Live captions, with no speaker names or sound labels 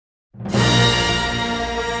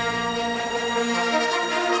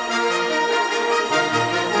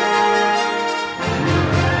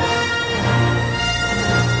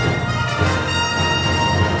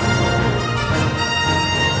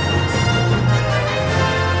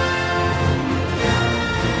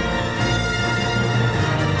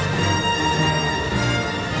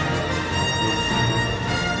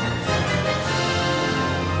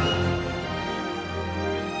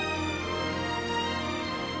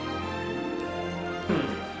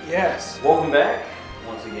Yes. Welcome back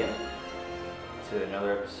once again to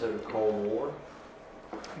another episode of Cold War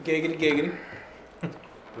Giggity giggity.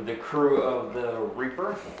 with the crew of the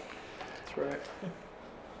Reaper That's right.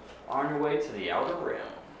 on your way to the Outer Rim.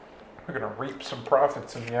 We're going to reap some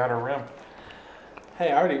profits in the Outer Rim.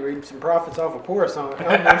 Hey, I already reaped some profits off of Coruscant. I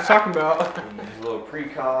don't know what you're talking about. Use a little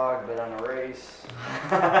precog, bet on a race.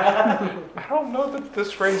 I don't know that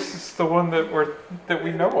this race is the one that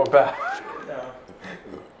we know about. No.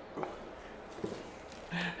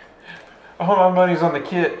 All my money's on the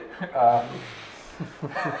kit.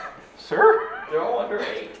 Sir? They're all under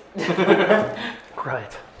 8.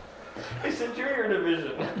 Right. It's a junior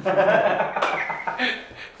division.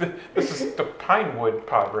 This is the Pinewood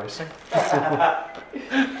pod racing.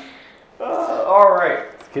 All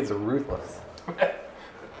right. These kids are ruthless.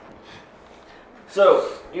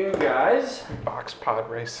 So, you guys Box pod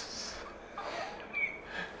races.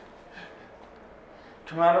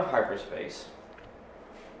 come out of hyperspace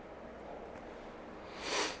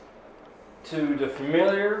to the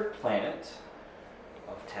familiar planet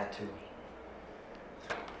of Tatooine.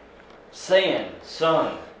 Sand,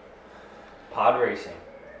 sun, pod racing.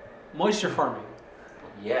 Moisture farming.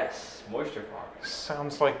 Yes, moisture farming.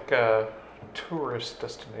 Sounds like a tourist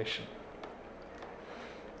destination.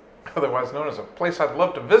 Otherwise known as a place I'd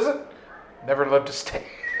love to visit, never love to stay.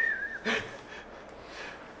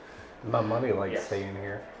 My money likes Yes. staying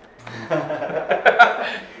here.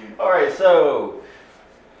 All right, so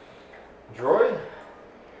droid,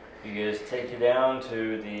 you guys take you down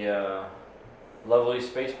to the lovely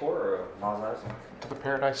spaceport or Mos Eisley. To the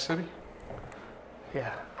Paradise City?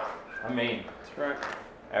 Yeah. I mean, That's right.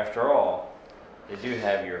 after all, they do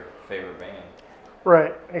have your favorite band.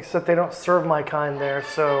 Right, except they don't serve my kind there,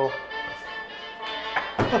 so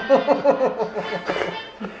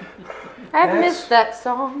I've missed that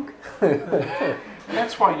song.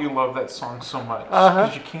 That's why you love that song so much. Uh-huh.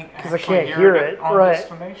 Because you can't 'Cause I actually can't hear it, on right.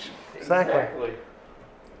 destination. exactly.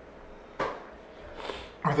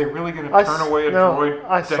 Are they really going to I turn s- away a no, droid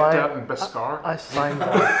I decked signed- out in Beskar? I signed them.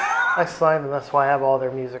 I signed them. That's why I have all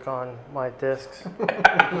their music on my discs.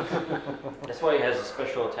 That's why he has a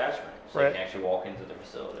special attachment, so Right. you can actually walk into the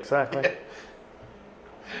facility. Exactly.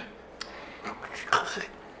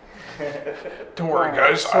 Don't worry, Alright,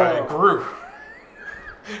 guys. I so- grew.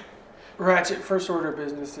 Ratchet, first order of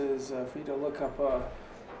business is for you to look up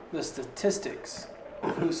the statistics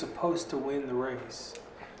of who's supposed to win the race.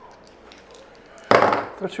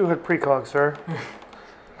 Thought you had precog, sir.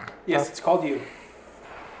 Yes, it's called you.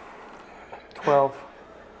 12.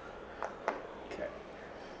 Okay.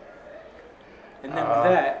 And then with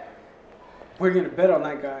that, we're going to bet on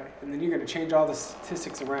that guy, and then you're going to change all the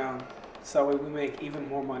statistics around so that way we make even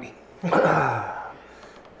more money.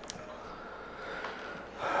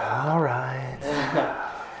 All right.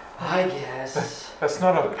 I guess. That's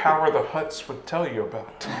not a power the Hutts would tell you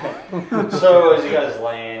about. So as you guys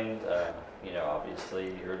land,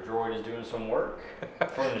 obviously your droid is doing some work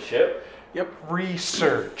from the ship.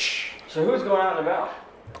 Research. So who's going out and about?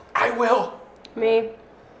 I will. Me.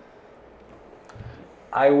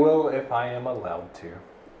 I will if I am allowed to.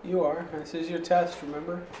 You are. This is your test,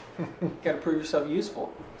 remember? Got to prove yourself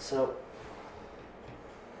useful. So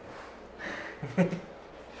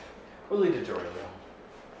we'll lead the droid around.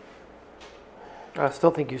 I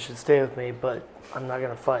still think you should stay with me, but I'm not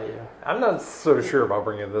going to fight you. I'm not so sure about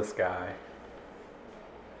bringing this guy.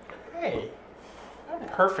 Hey, I'm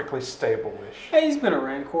perfectly stable-ish. Hey, he's been a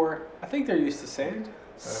Rancor. I think they're used to sand.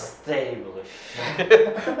 Stable.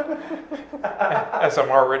 As I'm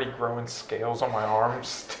already growing scales on my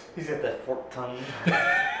arms. He's got that forked tongue.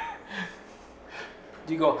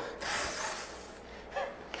 Do you go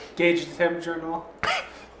gauge the temperature and all?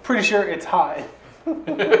 Pretty sure it's hot.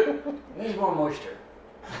 Needs more moisture.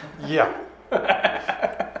 Yeah.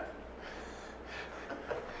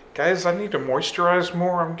 Guys, I need to moisturize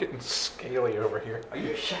more. I'm getting scaly over here. Are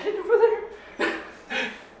you shedding over there?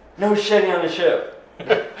 No shedding on the ship.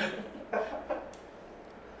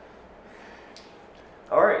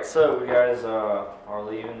 All right, so you guys are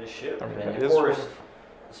leaving the ship, I mean, and that of is course, one-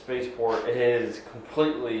 the spaceport is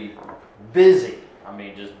completely busy. I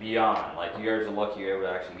mean, just beyond. Like you guys are lucky you're able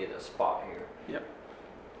to actually get a spot here.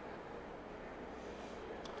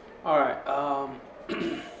 All right.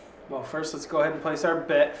 Well, first let's go ahead and place our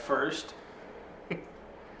bet first.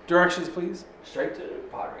 Directions, please. Straight to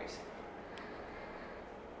pod racing.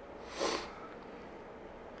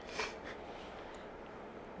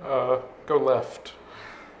 Go left.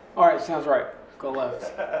 All right, sounds right. Go left.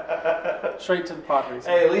 Straight to the pod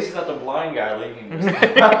racing. Hey, at least it's not the blind guy leading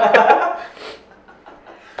us.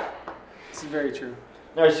 This is very true.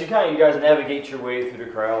 All right, so you guys navigate your way through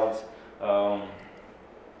the crowds.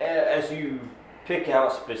 As you pick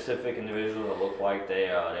out specific individuals that look like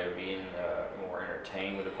they're being more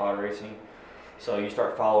entertained with the pod racing, so you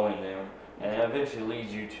start following them, and it eventually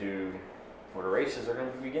leads you to where the races are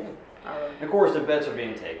going to be beginning. And of course, the bets are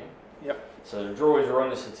being taken. Yep. So the droids run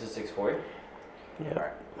the statistics for you. Yeah.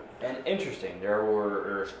 And interesting,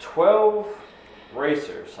 there's 12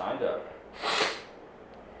 racers signed up.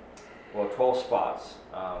 Well, 12 spots,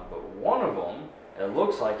 but one of them, it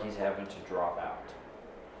looks like he's having to drop out.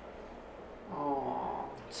 Oh.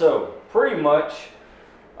 So pretty much,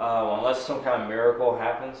 unless some kind of miracle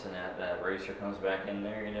happens and that racer comes back in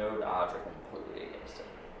there, the odds are completely against him.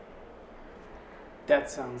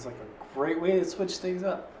 That sounds like a great way to switch things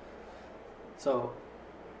up. So,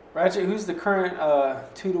 Ratchet, who's the current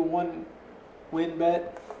 2-1 win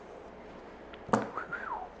bet? I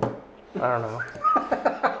don't know.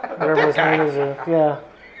 Whatever his name is. Yeah,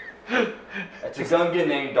 It's a Gungan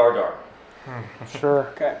named Dardar. sure.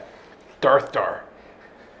 Okay. Darth Dar.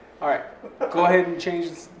 All right. Go ahead and change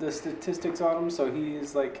the statistics on him so he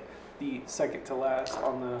is like the second to last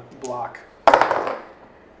on the block.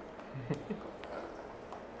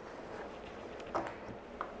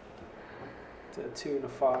 To 2 and a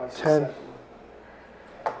 5. So 10. 7.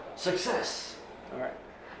 Success! All right.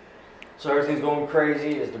 So everything's going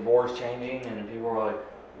crazy as the board's changing, and people are like,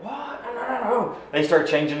 "What? No!" They start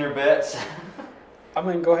changing their bets. I'm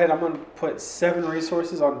going to go ahead. I'm going to put 7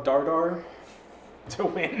 resources on Dardar to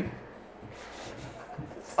win.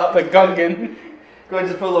 The Gungan. Go ahead and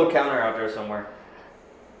just put a little counter out there somewhere.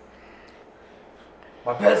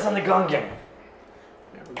 My bet's on the Gungan.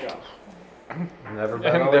 There we go. Never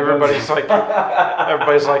been And on a everybody's like,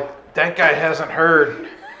 that guy hasn't heard.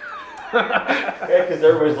 Yeah, because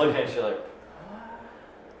everybody's looking at you like,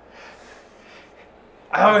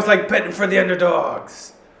 I always like betting for the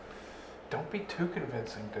underdogs. Don't be too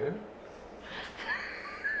convincing, dude. and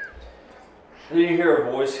then you hear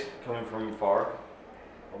a voice coming from afar.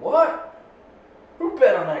 What? Who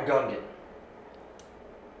bet on that Gungan?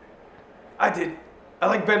 I did. I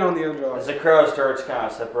like betting on the underdogs. As the crowd starts kind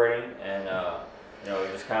of separating, and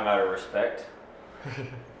just kind of out of respect,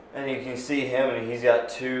 and you can see him, and he's got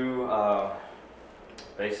 2,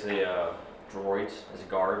 basically droids as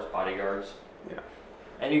guards, bodyguards. Yeah.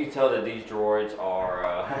 And you can tell that these droids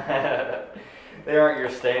are they aren't your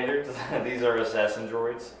standards. These are assassin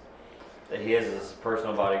droids that he has as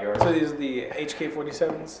personal bodyguards. So these are the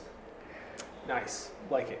HK-47s. Nice.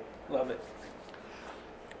 Like it. Love it.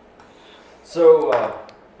 So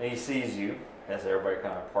and he sees you as everybody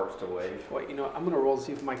kind of parts to wave. Wait, you know what? I'm going to roll to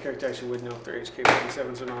see if my character actually would know if they're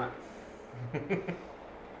HK-47s or not.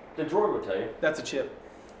 The droid will tell you. That's a chip.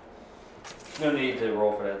 No need to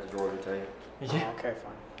roll for that. The droid will tell you. Oh, okay,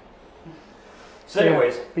 fine. So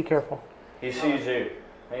anyways, Be careful. he sees you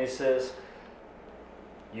and he says,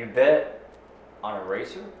 "You bet on a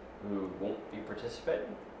racer who won't be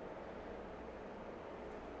participating?"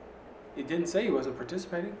 It didn't say he wasn't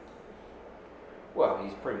participating. Well,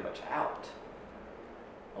 he's pretty much out.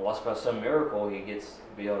 Unless by some miracle he gets to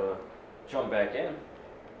be able to jump back in.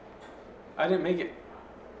 I didn't make it.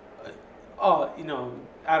 Out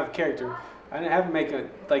of character. I didn't have to make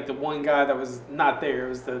it like the one guy that was not there. It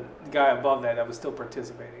was the guy above that was still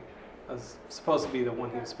participating. I was supposed to be the one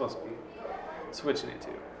he was supposed to be switching it to.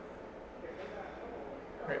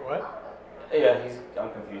 Wait, what? Yeah,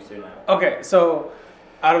 I'm confused too now. Okay, so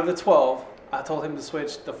out of the 12, I told him to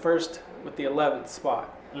switch the first with the 11th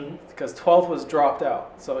spot Mm-hmm. because 12th was dropped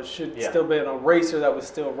out, so it should Yeah. still be a racer that was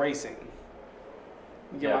still racing.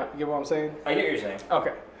 You get what I'm saying? I get what you're saying.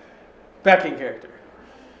 Okay. Back in character.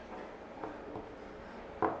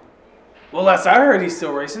 Well, last I heard, he's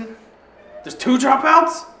still racing. There's 2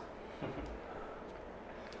 dropouts?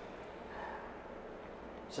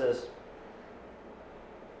 Says,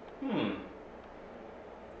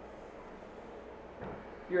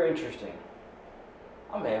 you're interesting.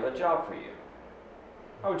 I may have a job for you.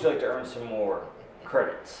 How would you like to earn some more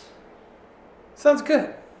credits? Sounds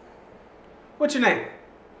good. What's your name?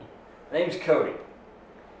 Name's Cody.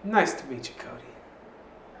 Nice to meet you, Cody.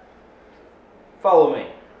 Follow me.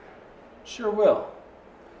 Sure will.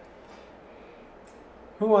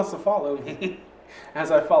 Who wants to follow me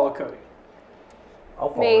as I follow Cody? I'll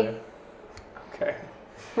follow Me. you. Okay.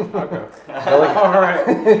 Okay. All right.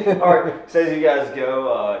 Alright, so as you guys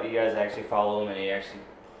go, you guys actually follow him and he actually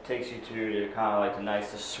takes you to the kind of like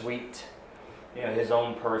the suite, his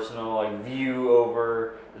own personal view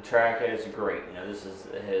over the track. It's great. This is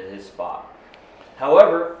his spot.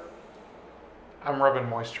 However, I'm rubbing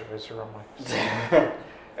moisturizer on my.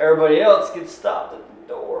 everybody else gets stopped at the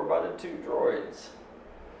door by the 2 droids.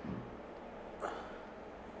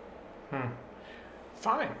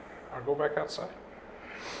 Fine. I'll go back outside.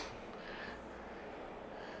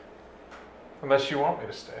 Unless you want me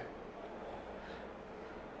to stay.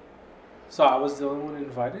 So I was the only one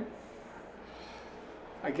invited?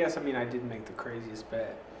 I guess, I did make the craziest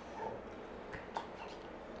bet.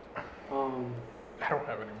 I don't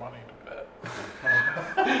have any money to bet.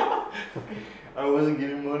 I wasn't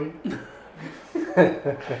getting money.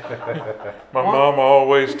 My mom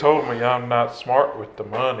always told me I'm not smart with the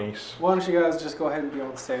monies. Why don't you guys just go ahead and be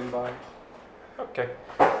on standby? Okay.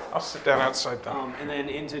 I'll sit down outside then. And then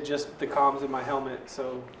into just the comms in my helmet,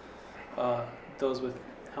 so those with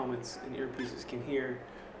helmets and earpieces can hear.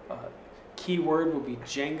 Keyword will be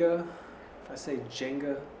Jenga. If I say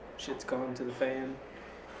Jenga, shit's gone to the fan.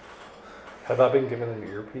 Have I been given an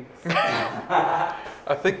earpiece? I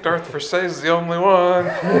think Darth Versay's the only one.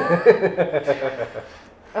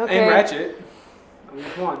 Okay. And Ratchet.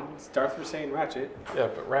 Come on, it's Darth Versay and Ratchet. Yeah,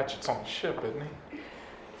 but Ratchet's on the ship, isn't he?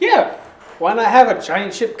 Yeah. Why not have a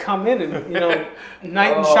giant ship come in and,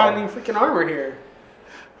 knight in shining freaking armor here?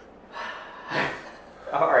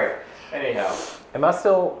 All right. Anyhow. Am I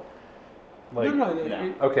still like? No.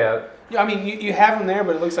 No. Okay. You have them there,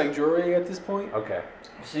 but it looks like jewelry at this point. Okay.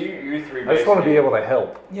 So you three. I just want to be able to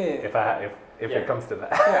help Yeah. if Yeah. it comes to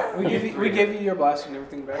that. Yeah, we give you your blaster and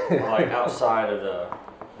everything back. like outside of the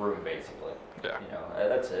room, basically. Yeah.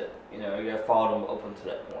 That's it. You gotta follow them up until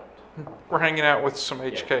that point. We're hanging out with some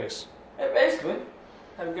HKs. And basically,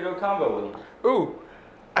 have a good old combo with them. Ooh,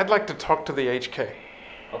 I'd like to talk to the HK.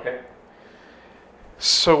 Okay.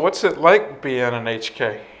 So what's it like being an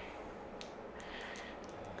HK? I'm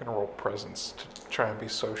gonna roll presence to try and be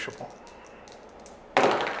sociable.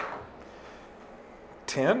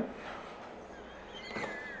 10?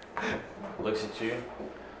 Looks at you,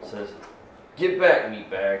 says, "Get back,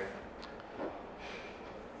 meatbag."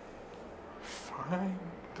 Fine.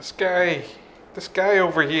 This guy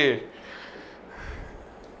over here.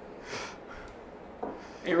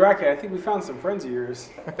 Hey, Rocket, I think we found some friends of yours.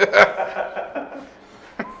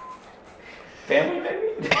 Family,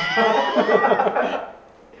 maybe?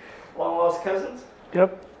 Long lost cousins?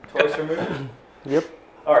 Yep. Twice removed? Yep.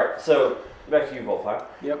 Alright, so back to you, Volfire.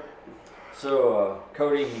 Yep. So,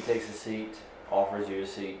 Cody, he takes a seat, offers you a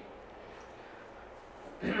seat.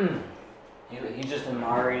 He's just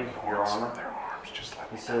admiring your armor. Their arms, just let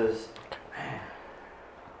He me says, "Man,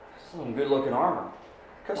 some good looking armor.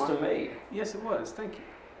 Custom made. Yes, it was. Thank you.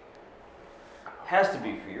 Has to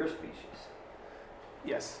be for your species."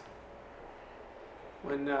 Yes.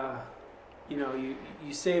 When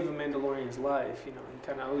you save a Mandalorian's life, he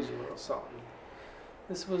kind of owes you a little something.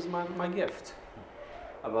 This was my gift.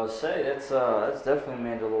 I was about to say, that's definitely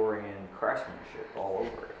Mandalorian craftsmanship all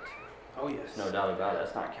over it. Oh yes. There's no doubt about it.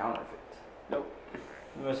 That's not counterfeit. Nope.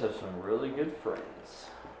 You must have some really good friends.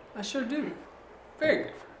 I sure do. Very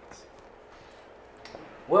good friends.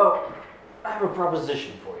 Well, I have a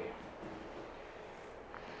proposition for you.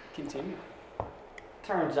 Continue.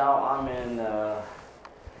 Turns out I'm in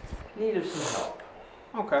need of some help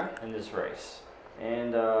Okay. in this race.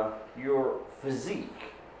 And your physique,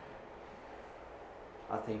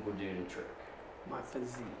 I think, would do the trick. My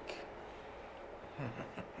physique.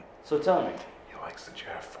 So tell me, He likes that you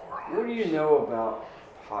have 4 arms. what do you know about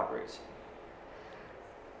pod racing?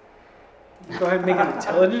 Go ahead and make an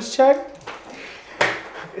intelligence check.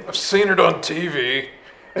 I've seen it on TV.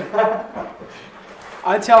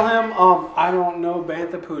 I tell him, I don't know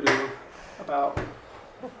Bantha Poodoo about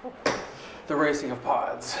the racing of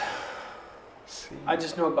pods. See, I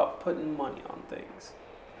just know about putting money on things.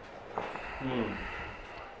 Hmm.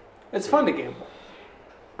 It's fun to gamble.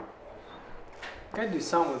 Gotta do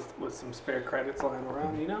something with some spare credits lying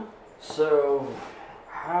around, So,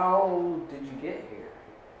 how did you get here?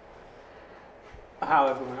 How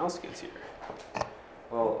everyone else gets here.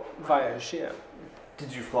 Well, Via a ship.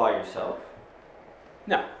 did you fly yourself?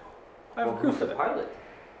 No. I have Well, a crew who's for the that. pilot?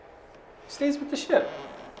 Stays with the ship.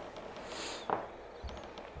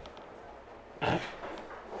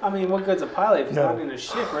 What good's a pilot if he's No. not in a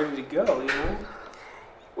ship ready to go,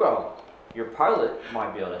 Well, your pilot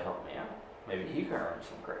might be able to help me out. Maybe he can earn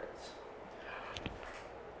some credits.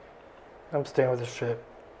 I'm staying with the ship.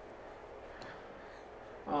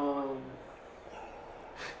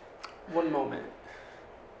 One moment.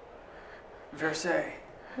 Versailles,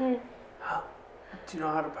 Hmm. do you know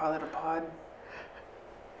how to pilot a pod?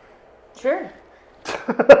 Sure.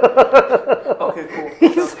 Okay,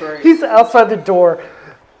 cool. Sounds great. He's outside the door.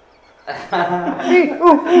 Me,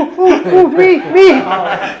 me.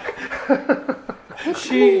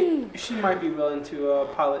 She might be willing to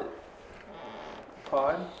pilot a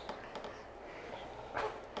pod,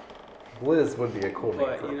 Liz would be a cool name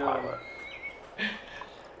but for a pilot.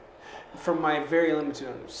 from my very limited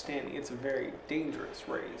understanding, it's a very dangerous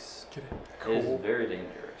race. Get it? It Cool. is very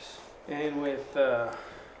dangerous. And with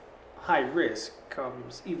high risk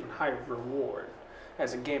comes even higher reward.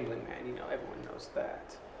 As a gambling man, you know, everyone knows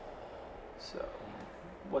that. So,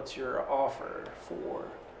 what's your offer for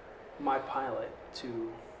my pilot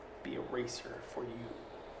to be a racer for you?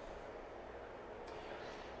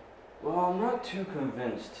 Well, I'm not too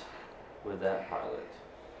convinced with that pilot.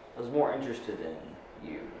 I was more interested in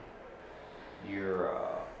you, your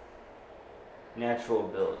natural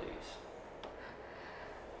abilities,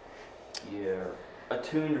 your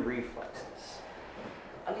attuned reflexes.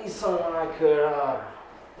 I need someone I could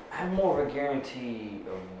have more of a guarantee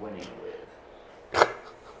of winning with.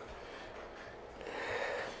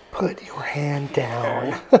 Put your hand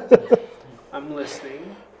down. I'm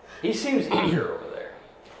listening. He seems eager over there.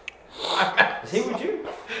 Is he with you?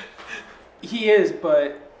 He is,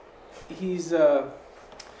 but he's a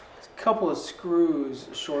couple of screws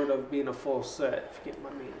short of being a full set, if you get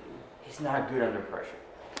my meaning. He's not good under pressure.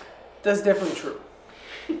 That's definitely true.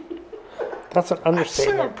 That's an I'd say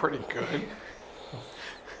I'm understatement. pretty good.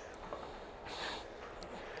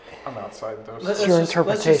 I'm outside those. It's your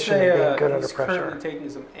interpretation of being good under he's pressure. currently taking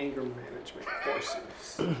some anger management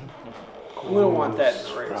courses. We don't want that in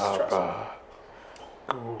the race, trust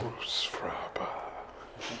me. Goose frappa.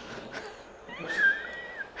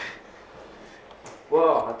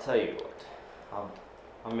 Well, I'll tell you what.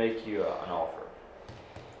 I'll make you an offer.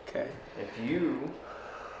 Okay, If you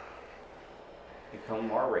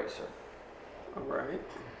become our racer, all right.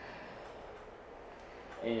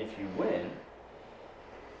 and if you win,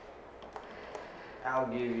 I'll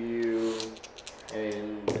give you,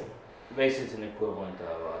 basically it's an equivalent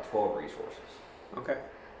of 12 resources. Okay.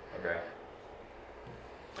 Okay.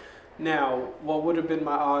 Now, what would have been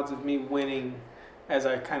my odds of me winning as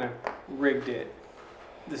I kind of rigged it?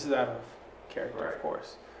 This is out of character, of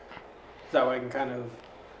course. That way I can kind of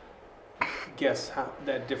guess how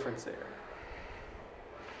that difference there.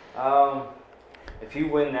 If you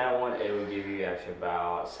win that one, it will give you actually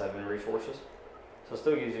about 7 resources. So it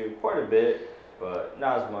still gives you quite a bit, but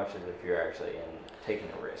not as much as if you're actually taking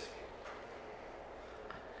a risk.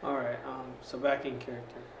 All right. So back in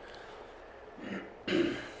character.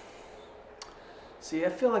 See, I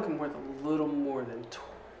feel like I'm worth a little more than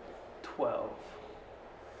 12.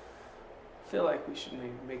 I feel like we should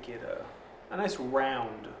maybe make it a nice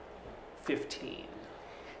round 15.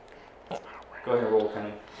 Go ahead and roll,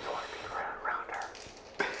 Kenny.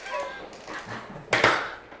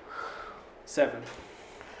 7.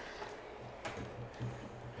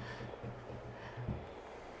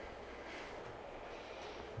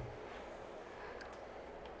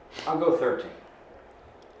 I'll go 13.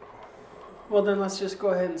 Well, then let's just go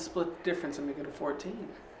ahead and split the difference and make it a 14.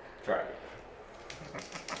 Try it.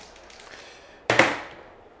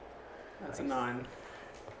 That's a 9.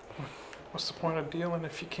 What's the point of dealing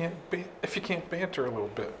if you can't banter a little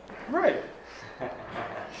bit? Right.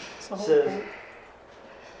 That's the whole Says, point.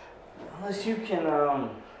 unless you can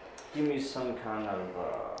give me some kind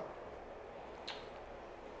of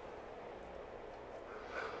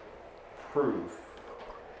proof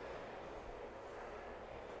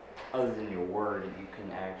other than your word that you can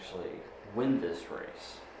actually win this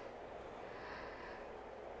race,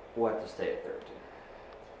 we'll have to stay at 13.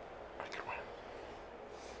 I can win.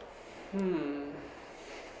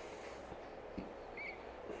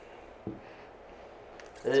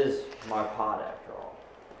 It is my pod after all.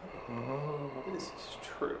 This is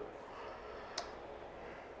true.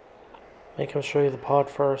 Make him show you the pod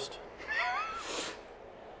first.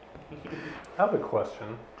 I have a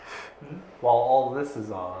question. While all this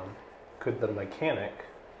is on, could the mechanic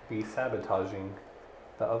be sabotaging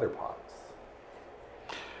the other pods?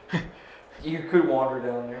 You could wander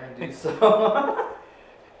down there and do so.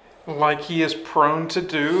 Like he is prone to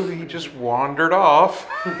do, he just wandered off.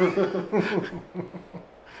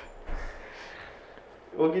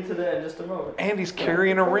 We'll get to that in just a moment. And he's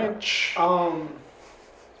carrying a wrench. I'm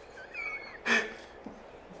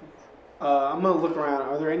gonna look around.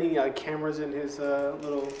 Are there any cameras in his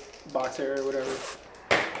little box area or whatever?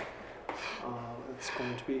 It's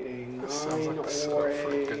going to be a 9 That sounds like a or setup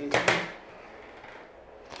for a good time.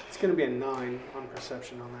 It's going to be a 9 on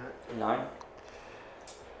perception on that. 9.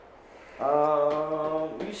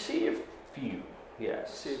 You see a few,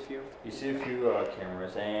 yes. See if you. You see a few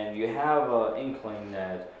cameras, and you have an inkling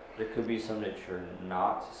that there could be some that you're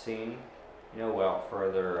not seeing, without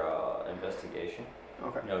further investigation,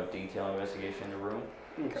 Okay. detailed investigation in the room.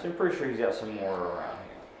 Okay. So I'm pretty sure he's got some more around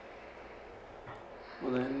here.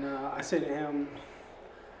 Well then, I say to him,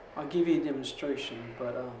 I'll give you a demonstration,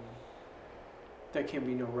 but there can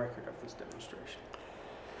be no record of this demonstration.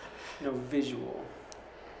 No visual,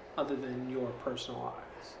 other than your personal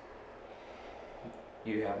eyes.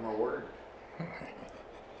 You have my word.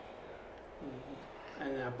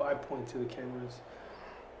 And I point to the cameras.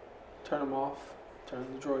 Turn them off. Turn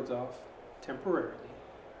the droids off temporarily.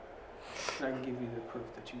 And I can give you the proof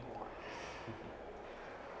that you want.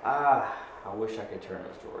 I wish I could turn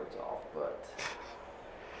those droids off, but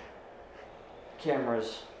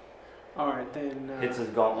cameras All right, then. hits his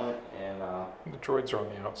gauntlet, and The droids are on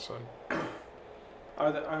the outside.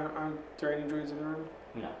 Aren't there any droids in the room?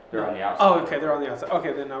 no, they're on the outside. Oh, okay, they're on the outside.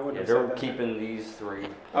 Okay, then I wouldn't Yeah, have they're said that. keeping these 3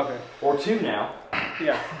 Okay, or 2 now.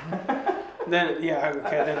 yeah. Then, yeah,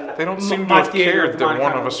 okay, then. They don't M- seem to my have theater cared of the that mind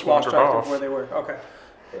one kind of us lost wandered track of off. where they were. Okay.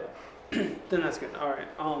 Yeah. Then that's good. All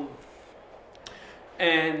right.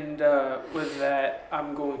 And with that,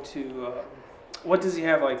 I'm going to. What does he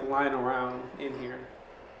have like lying around in here?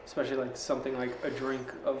 Especially like something like a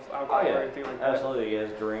drink of alcohol Oh, yeah. or anything like that. Absolutely, he has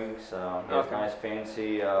drinks. He has Okay. nice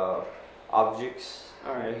fancy objects.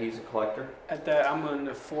 All right. You know, he's a collector. At that, I'm going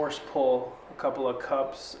to force pull a couple of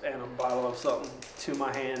cups and a bottle of something to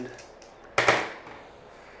my hand.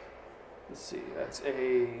 Let's see, that's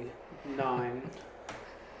a 9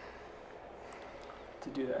 to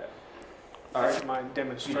do that. All That's right. my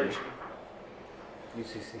demonstration.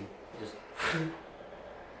 UCC. Just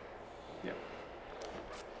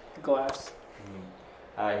Glass.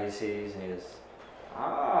 he sees and he goes,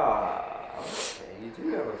 okay, you do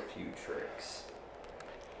have a few tricks.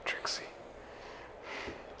 Trixie.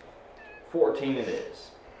 14 it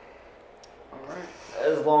is. All right.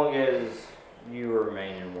 As long as you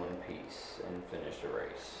remain in one piece and finish the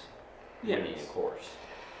race. Winning, Yes. of course.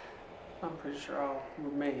 I'm pretty sure I'll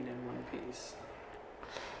remain in one piece.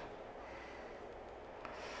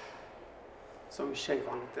 So we shake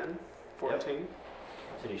on it then. 14.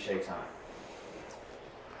 So he shakes on it.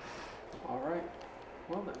 All right.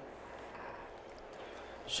 Well then.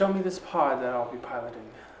 Show me this pod that I'll be piloting.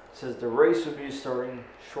 Says the race will be starting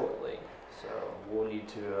shortly, so we'll need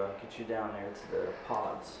to get you down there to the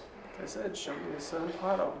pods. Like I said, show me this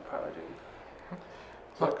pod I'll be piloting.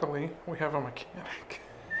 Luckily, we have a mechanic.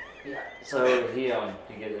 Yeah. So he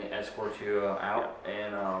gets escort you out,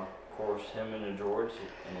 and of course him and the droids,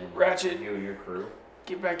 and Ratchet. you and your crew.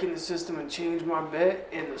 Get back in the system and change my bet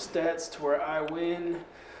in the stats to where I win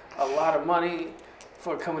a lot of money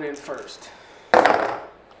for coming in first.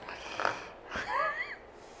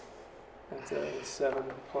 That's a 7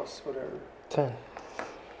 plus whatever. 10.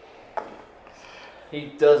 He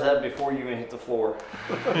does that before you even hit the floor.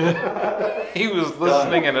 He was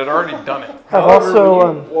listening and had already done it. I've However,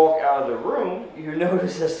 also when you walk out of the room, you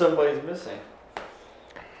notice that somebody's missing.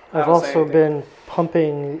 I've don't say also anything. been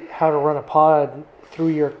pumping how to run a pod through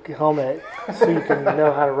your helmet so you can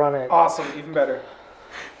know how to run it. Awesome, even better.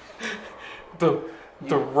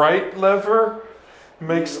 The right lever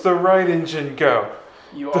makes the right engine go.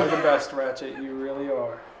 You are the best, Ratchet. You really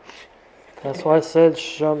are. That's why I said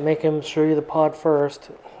make him show you the pod first.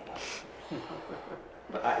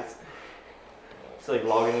 Nice. It's like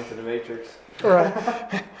logging into the Matrix.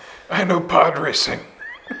 Right. I know pod racing.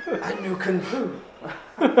 I knew Kung Fu.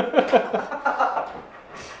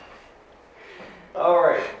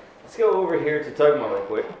 Alright, let's go over here to Tugma real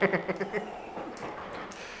quick.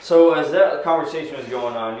 So as that conversation was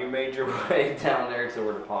going on, you made your way down there to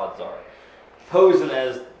where the pods are, posing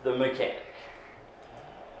as the mechanic.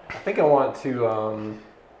 I think I want to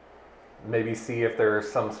maybe see if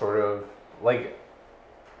there's some sort of like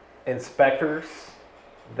inspectors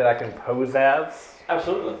that I can pose as.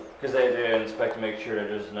 Absolutely, because they inspect to make sure that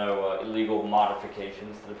there's no illegal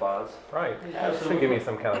modifications to the pods. Right. Absolutely. Should give me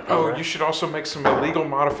some kind of. Oh, cover. you should also make some illegal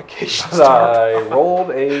modifications to our I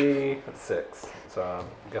rolled a 6, so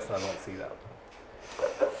I'm guessing I don't see that.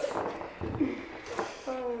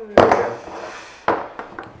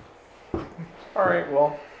 All right.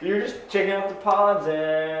 Well, You're just checking out the pods,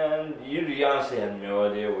 and you honestly have no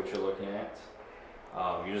idea what you're looking at.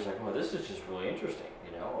 You're just like, well, this is just really interesting,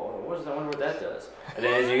 you know. Oh, I wonder what that does. And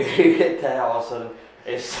then as you hit that, all of a sudden,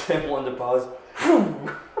 it's simple in the pods.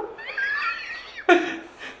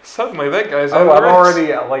 Suddenly, that guy's I'm out of race.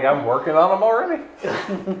 already I'm working on them already.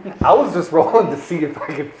 I was just rolling to see if I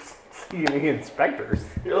could see any inspectors.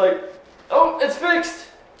 You're like, oh, it's fixed.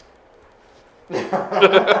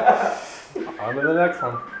 On to the next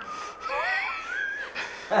one.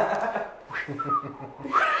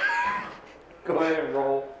 Go ahead and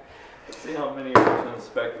roll. See how many you're going to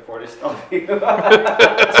inspect before they stop you. 10.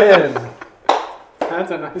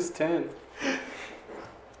 That's a nice 10.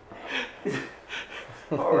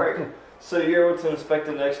 All right. So you're able to inspect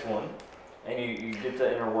the next one. and you get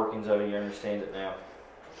the inner workings of it. You understand it now.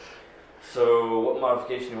 So, what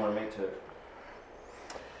modification do you want to make to it?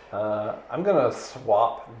 I'm gonna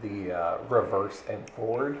swap the reverse and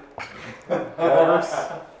forward. Reverse.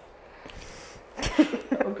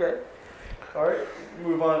 Okay. All right.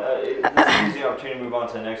 Move on. This gives you the opportunity to move on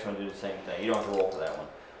to the next one. Do the same thing. You don't have to roll for that one.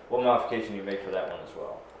 What modification do you make for that one as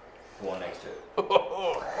well? The one next to it.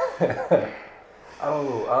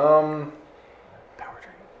 Power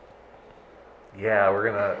drain. Yeah,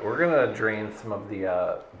 we're gonna drain some of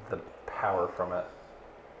the power from it.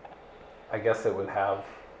 I guess it would have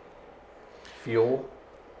fuel.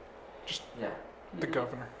 Yeah. The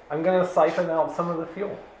governor. I'm gonna siphon out some of the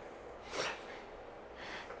fuel.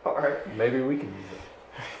 All right. Maybe we can use it.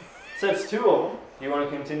 So it's 2 of them. Do you want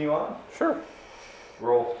to continue on? Sure.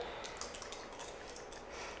 Roll.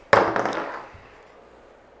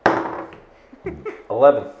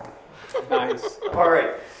 $11. Nice. All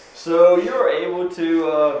right. So you're able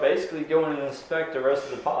to basically go in and inspect the rest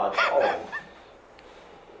of the pods, all of them.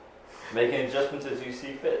 Making adjustments as you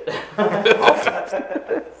see fit.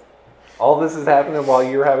 All this is happening while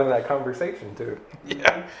you're having that conversation too.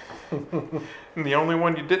 Yeah. And the only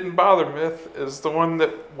one you didn't bother with is the one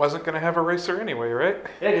that wasn't going to have a racer anyway, right?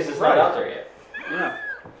 Yeah, because it's Right. not out there yet. Yeah.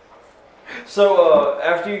 So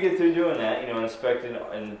after you get through doing that, inspecting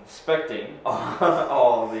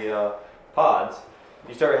all the pods,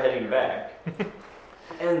 you start heading back,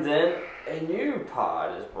 and then a new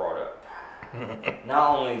pod is brought up.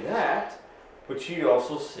 Not only that, but you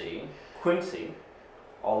also see Quincy,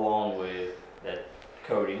 along with that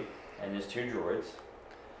Cody and his 2 droids.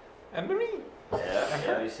 And me.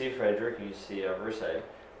 Yeah. You see Frederick and you see Versailles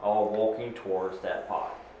all walking towards that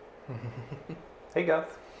pod. Hey guys.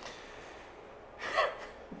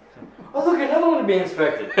 Oh, look, another one to be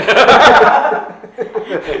inspected.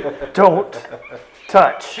 Don't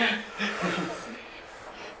touch.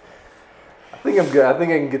 I think I'm good. I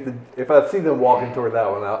think I can get the. If I see them walking toward that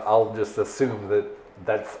one, I'll just assume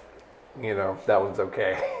that's, that one's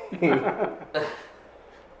okay.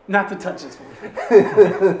 Not to touch this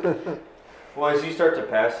one. Well, as you start to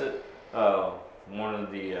pass it, one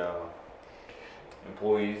of the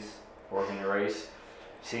employees working the race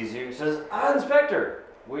sees you and says, Inspector,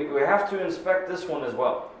 we have to inspect this one as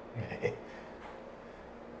well.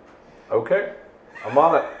 Okay, I'm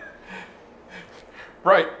on it.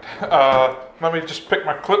 Right. Let me just pick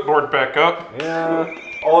my clipboard back up. Yeah.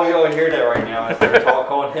 All y'all hear that right now as they're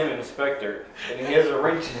calling him Inspector, and he has a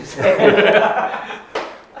wrench in his hand.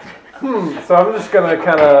 So I'm just gonna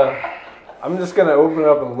open it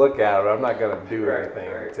up and look at it. I'm not gonna do anything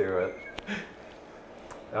to it.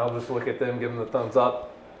 I'll just look at them, give them the thumbs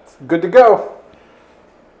up. It's good to go.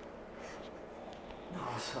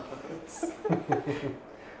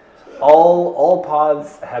 All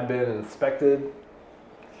pods have been inspected,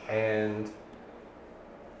 and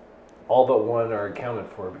all but one are accounted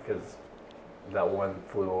for because that one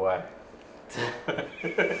flew away.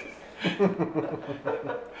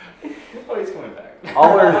 Oh, he's coming back.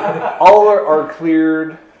 All are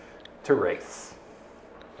cleared to race.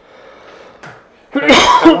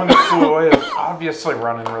 That one that flew away is obviously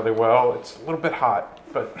running really well. It's a little bit hot,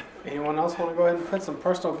 but Anyone else want to go ahead and put some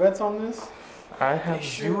personal bets on this? I have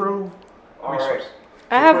 0 All right. resources.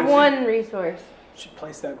 I have 1 resource. Should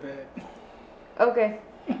place that bet. Okay.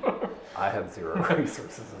 I have 0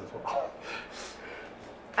 resources as well.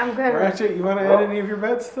 I'm good. Ratchet, you want to add any of your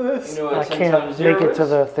bets to this? You know what I 10 can't times 0 make it to is?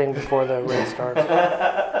 the thing before the race starts.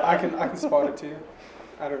 I can spot it too.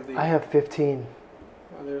 Out of the, I have 15.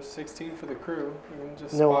 well, there's 16 for the crew. You can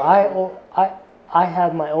just No, spot it. I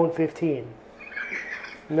have my own 15.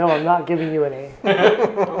 No, I'm not giving you any.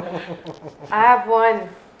 I have 1,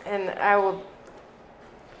 and I will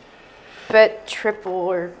bet triple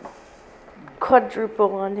or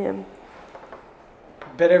quadruple on him.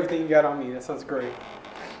 Bet everything you got on me. That sounds great.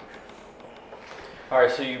 All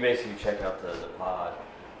right, so you basically check out the pod,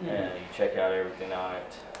 and you check out everything on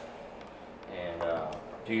it, and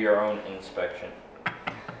do your own inspection.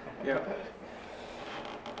 Yeah.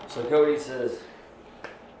 So Cody says,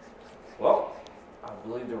 well, I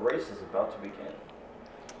believe the race is about to begin.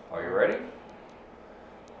 Are you ready?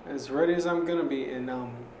 As ready as I'm gonna be, and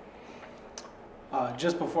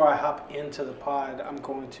just before I hop into the pod, I'm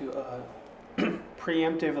going to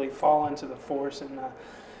preemptively fall into the force and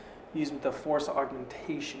use the force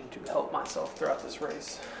augmentation to help myself throughout this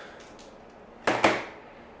race.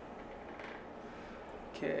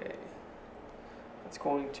 Okay, that's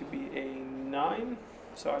going to be a 9,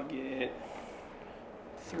 so I get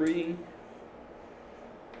 3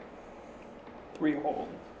 hold.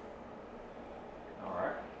 All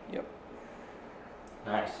right. Yep.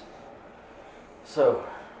 Nice. So,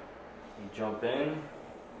 you jump in,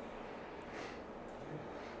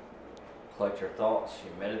 collect your thoughts,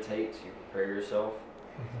 you meditate, you prepare yourself.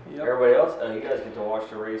 Yep. Everybody else, you guys get to watch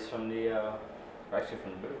the race from the, actually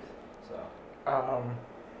from the booth. So,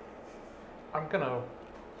 I'm gonna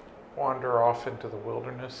wander off into the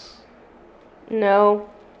wilderness. No.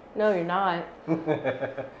 No, you're not.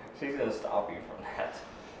 she's gonna stop you from that.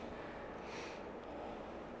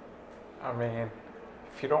 I mean,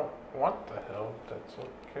 if you don't want the help, that's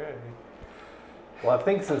okay. Well, I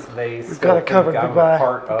think since they still got it think covered. I'm Goodbye.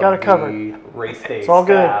 part of Got it covered. the race day It's all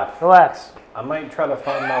good. staff, Relax. I might try to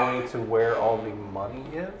find my way to where all the money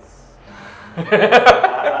is.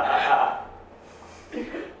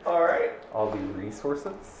 All right. All the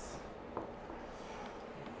resources.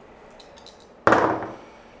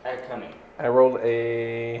 Add cunning. I rolled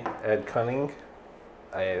at cunning.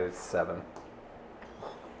 I had 7.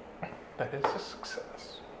 That is a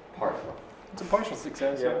success. Partial. It's a partial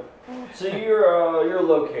success. Yeah. Yeah. So you're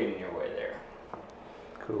locating your way there.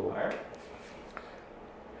 Cool. All right.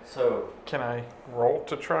 So Can I roll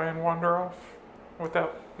to try and wander off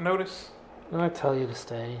without notice? I tell you to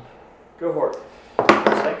stay. go for it.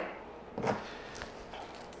 Second.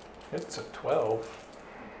 It's a 12.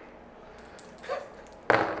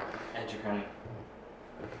 Add your cunning.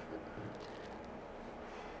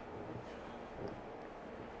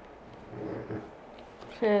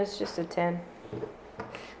 It's just a 10.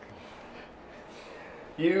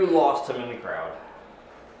 You lost him in the crowd.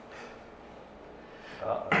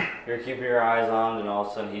 You're keeping your eyes on, and all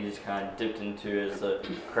of a sudden he just kind of dipped into as the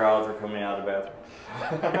crowds were coming out of the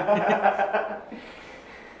bathroom.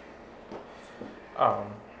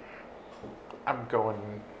 I'm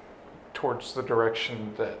going towards the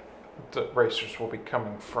direction that the racers will be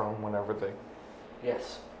coming from whenever they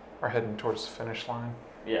Yes. are heading towards the finish line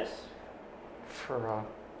Yes. for no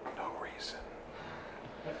reason.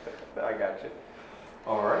 I got you.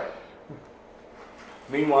 All right.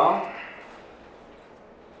 Meanwhile,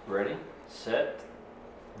 ready, set,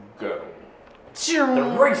 go.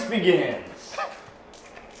 The race begins.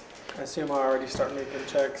 I assume I already start making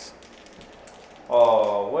checks.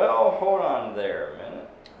 Oh, well, hold on there a minute.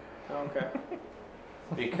 Okay.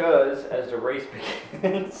 Because as the race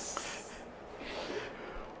begins,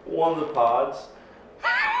 one of the pods,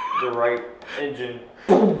 the right engine,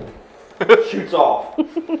 shoots off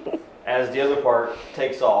as the other part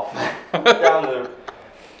takes off down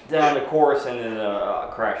the course and then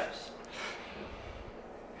crashes.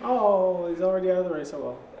 Oh, he's already out of the race. Oh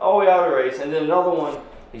well. All the way out of the race, and then another one,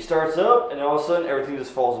 he starts up, and all of a sudden everything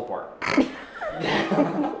just falls apart.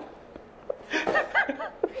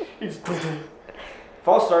 He's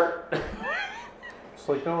false start. It's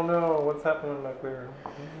like, oh no, what's happening back there?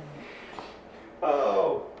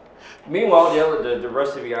 Oh. Meanwhile, the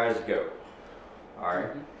rest of you guys go. All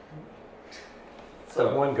right.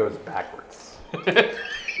 So one goes backwards. It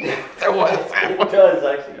does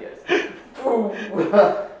actually, yes.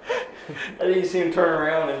 And then you see him turn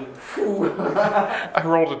around and. I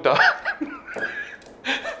rolled a die.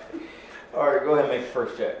 All right, go ahead and make the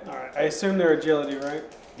first check. All right. I assume they're agility, right?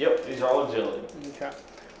 Yep, these are all agility. Okay.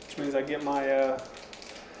 Which means I get my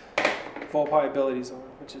Volpi abilities on,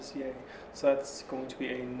 which is yay. So that's going to be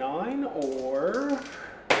a 9 or.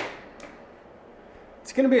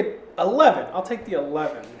 It's going to be an 11. I'll take the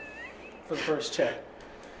 11 for the first check.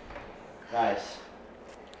 Nice.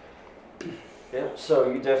 Yep, so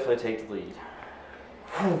you definitely take the lead.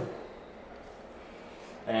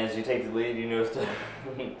 And as you take the lead, you notice the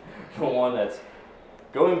one that's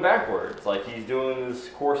going backwards. Like he's doing this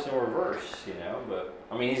course in reverse, you know. But,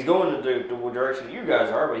 I mean, he's going to the direction you guys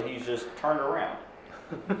are, but he's just turned around.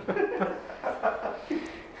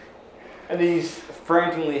 And he's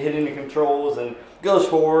frantically hitting the controls and goes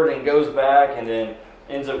forward and goes back and then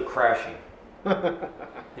ends up crashing.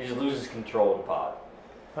 He just loses control of the pod.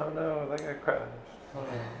 Oh no, that guy crashed.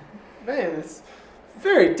 Man, it's a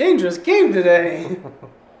very dangerous game today.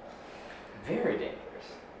 Very dangerous.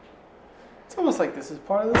 It's almost like this is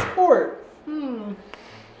part of the sport. So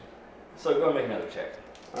go and make another check.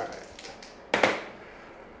 All right.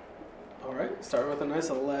 All right. Start with a nice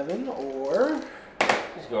 11, or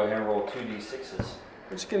Just go ahead and roll 2d6s.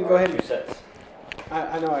 we're just gonna go ahead. 2 sets.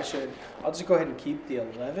 I know I should. I'll just go ahead and keep the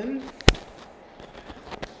 11.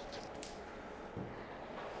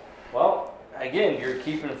 Well, again, you're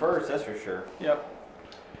keeping first, that's for sure. Yep.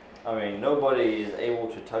 I mean, nobody is able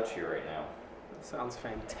to touch you right now. That sounds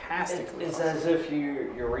fantastically. It's awesome. as if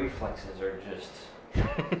your reflexes are just,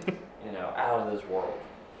 out of this world.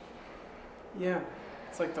 Yeah.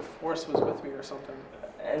 It's like the force was with me or something.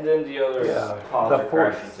 And then the other Yeah, pods the are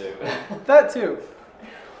force. crashing too. That too.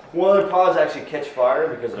 One of the pods actually catch fire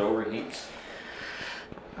because it overheats.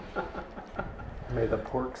 May the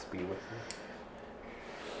porks be with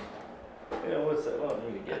you. You know, what's that? Well,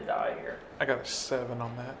 let me get a die here. I got a 7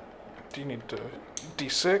 on that. Do you need to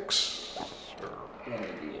D6? Or...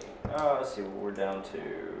 let's see what we're down to.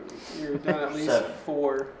 You're down at least 7.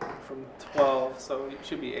 4 from 12, so it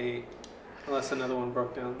should be 8. Unless another one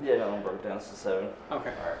broke down. Yeah, that one broke down to 7.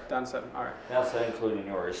 Okay, Alright. down 7. Alright. That's not including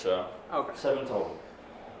yours, so Okay. 7 total.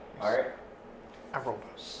 Alright? I rolled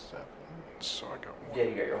a 7, so I got 1. Yeah,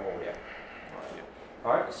 you got your whole, yeah.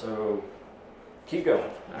 Alright, so keep going.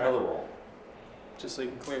 Another roll. Just so you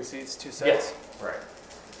can clear seats, 2 sets. Yes.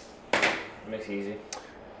 Right. Makes it easy.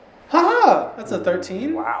 Haha! That's a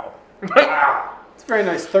 13. Wow. Wow. It's a very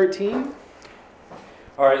nice 13.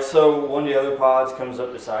 Alright, so one of the other pods comes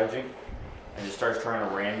up beside you and just starts trying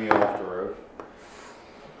to ram you off the road.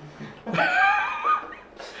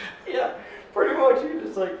 Yeah, pretty much. You're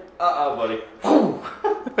just like, buddy.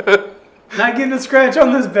 Not getting a scratch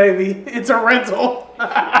on this baby. It's a rental.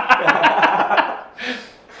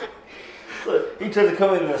 So he tries to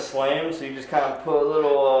come in and slam, so you just kind of put a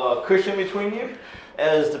little cushion between you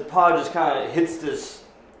as the pod just kind of hits this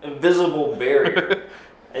invisible barrier.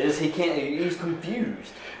 And just, he's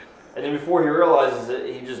confused. And then before he realizes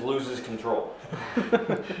it, he just loses control.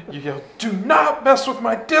 You yell, "Do not mess with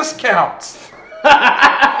my discounts!"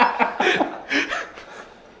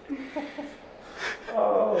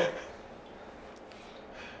 Oh.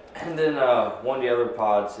 And then one of the other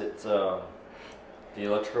pods, it's the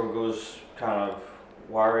electrical goes kind of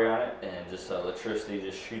wiry on it, and just electricity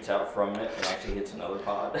just shoots out from it and actually hits another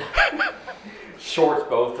pod. Shorts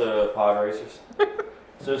both pod racers.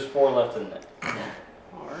 So there's 4 left in it.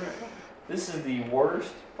 Alright. This is the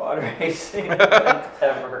worst pod racing event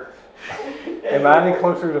ever. Am I any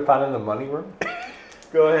closer to finding the money room?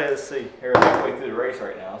 Go ahead and see. We're halfway through the race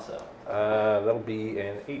right now, so. That'll be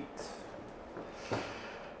an 8.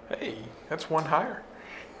 Hey, that's 1 higher.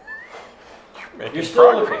 Making You're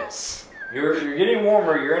still progress. You're getting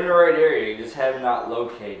warmer. You're in the right area. You just have not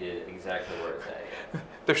located exactly where it's at yet.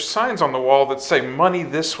 There's signs on the wall that say "money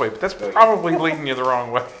this way," but that's probably leading you the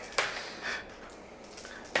wrong way.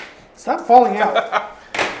 Stop falling out.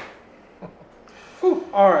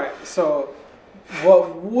 Alright, so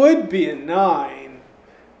what would be a 9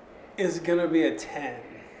 is going to be a 10.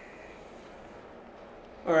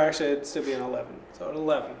 Or actually, it'd still be an 11. So an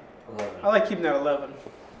 11. 11. I like keeping that 11.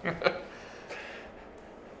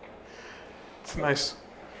 It's a nice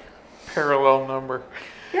parallel number.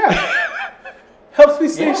 Yeah. Helps me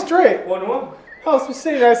stay Yeah. straight. 1-1. Helps me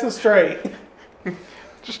stay nice and straight.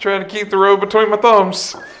 Just trying to keep the road between my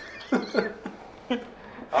thumbs.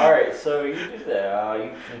 Alright, so you do that.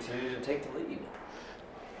 You continue to take the lead.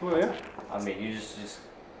 Well, yeah. I mean, you just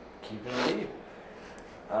keep in the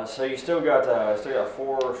lead. So you still got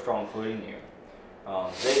 4 strong, including you.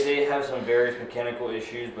 They have some various mechanical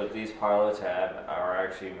issues, but these pilots are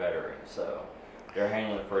actually veterans, so they're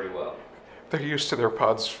handling it pretty well. They're used to their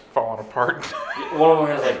pods falling apart. One of them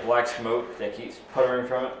has like black smoke that keeps puttering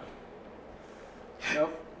from it.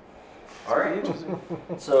 Nope. All right. Interesting.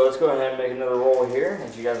 So let's go ahead and make another roll here,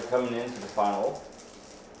 as you guys are coming into the final.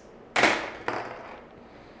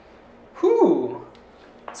 Whew.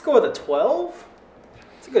 Let's go with a 12.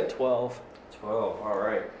 It's a good 12. 12. All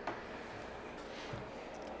right.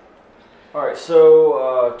 All right.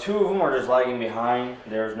 So 2 of them are just lagging behind.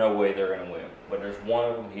 There's no way they're gonna win. But there's one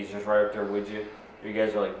of them. He's just right up there with you. You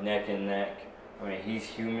guys are like neck and neck. I mean, he's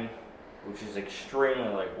human, which is extremely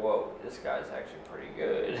like, whoa, this guy's actually pretty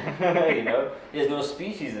good. You know, he has no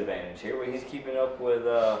species advantage here, but he's keeping up with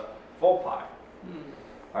Volpi. All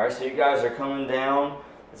right. So you guys are coming down.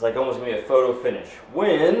 It's like almost gonna be a photo finish.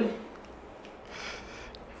 When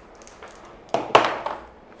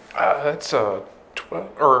That's a 12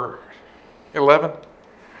 or 11.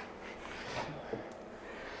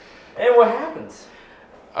 and what happens?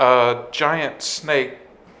 A giant snake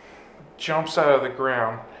jumps out of the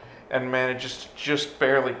ground and manages to just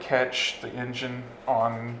barely catch the engine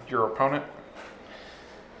on your opponent.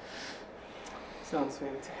 Sounds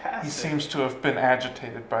fantastic. He seems to have been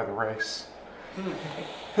agitated by the race.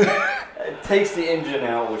 It takes the engine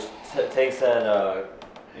out, which takes that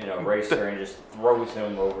racer and just throws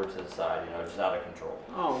him over to the side. You know, just out of control.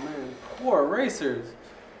 Oh man, poor racers.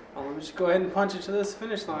 Oh, let me just go ahead and punch it to this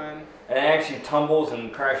finish line. And it actually tumbles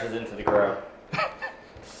and crashes into the ground.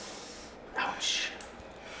 Ouch.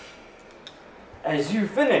 As you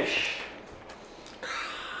finish,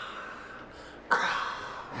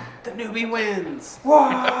 The newbie wins. all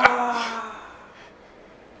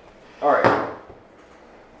right,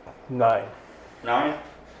 9. 9.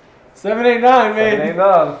 789, man.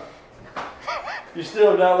 789. You still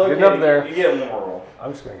have not located. Getting up there. You get one more roll.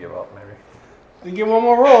 I'm just gonna give up, maybe. You get one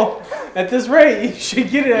more roll. At this rate, you should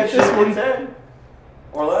get it at You this should one. get 10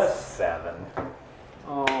 or less. 7.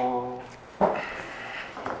 Oh.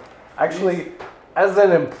 Actually, as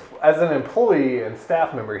an employee and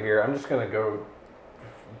staff member here, I'm just gonna go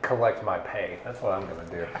collect my pay. That's what I'm gonna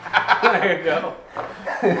do. There you go.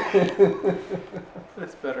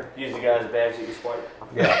 That's better. Use the guy's badge that you swipe.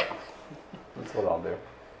 Yeah, that's what I'll do.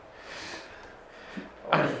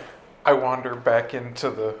 I wander back into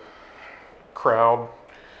the crowd,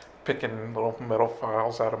 picking little metal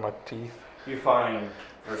files out of my teeth. You find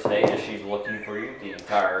Versailles, she's looking for you the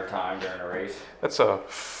entire time during the race. That's a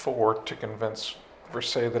 4 to convince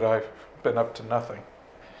Versailles that I've been up to nothing.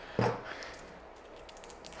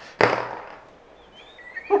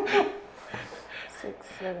 6,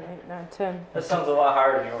 7, 8, 9, 10. That sounds a lot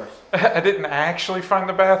higher than yours. I didn't actually find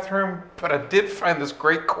the bathroom, but I did find this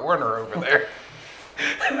great corner over there.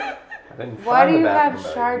 I didn't Why find do the you have bathroom,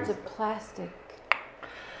 but I shards used of plastic?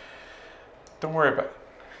 Don't worry about it.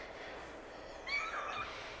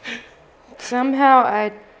 Somehow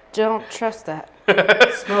I don't trust that.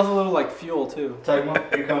 It smells a little like fuel, too.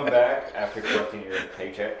 Tugma, you come back after collecting your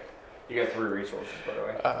paycheck. You got 3 resources, by the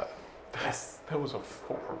way. That was a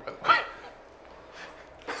 4, by the way.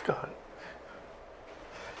 Scott.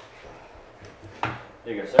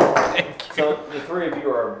 There you go, sir. So the 3 of you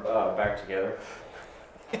are back together.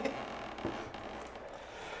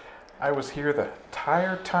 I was here the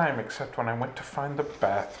entire time except when I went to find the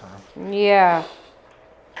bathroom. Yeah.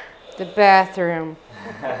 The bathroom.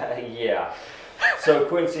 Yeah. So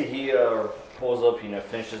Quincy, he pulls up,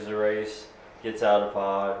 finishes the race, gets out of the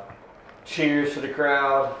pod, cheers for the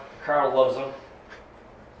crowd. The crowd loves him.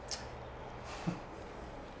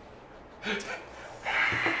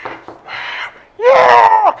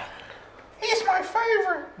 Yeah! He's my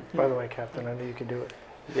favorite! By the way, Captain, I knew you could do it.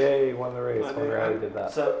 it. Yay, won the race. Wonder how he did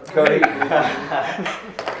that. So Cody,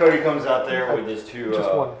 Cody comes out there with his 2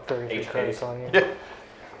 Just won 33 HKs. credits on you. Yeah.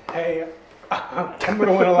 Hey, I'm going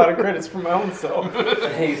to win a lot of credits for my own self.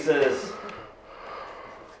 He says,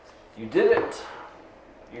 "You did it.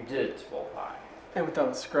 You did it, Volpi." And without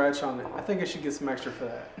a scratch on it. I think I should get some extra for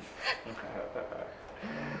that.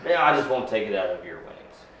 Yeah, I just won't take it out of your winnings.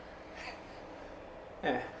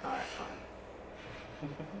 Alright, fine.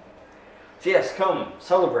 So yes, come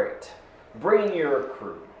celebrate. Bring your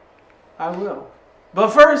crew. I will. But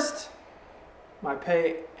first, my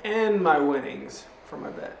pay and my winnings for my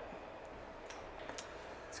bet.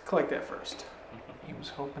 Let's collect that first. He was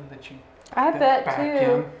hoping that you I bet back 2.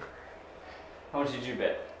 in. How much did you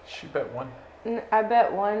bet? She bet 1. I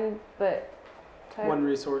bet 1, but. One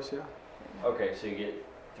resource, yeah. Okay, so you get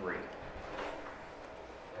 3.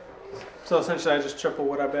 So essentially, I just triple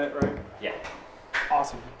what I bet, right? Yeah.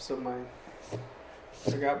 Awesome. So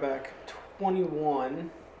I got back 21.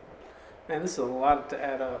 Man, this is a lot to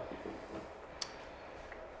add up.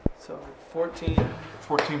 So 14.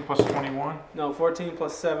 14 plus 21. No, 14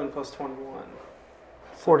 plus 7 plus 21.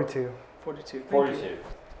 42. 42. Thank 42.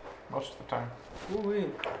 Most of the time. You. Ooh-wee.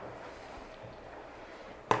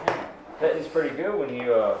 Betting's pretty good when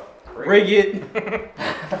you Rig it.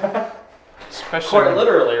 Especially Quite when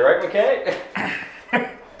literally, right, McKay?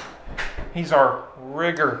 he's our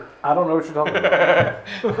rigger. I don't know what you're talking about.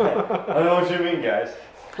 I don't know what you mean, guys.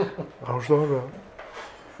 I was talking about.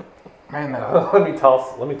 Man, that, let me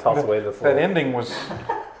toss away this that little, ending was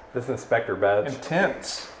this inspector badge.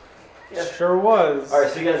 intense. Yeah. Sure was. All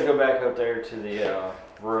right, so you guys go back up there to the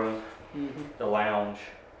room, Mhm. the lounge.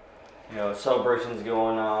 Celebrations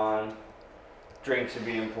going on. Drinks are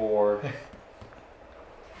being poured.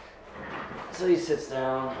 So he sits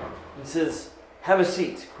down and says, "Have a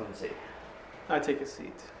seat, Quincy. I take a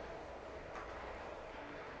seat.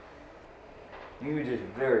 You did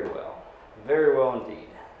very well indeed.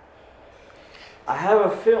 I have a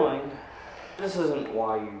feeling this isn't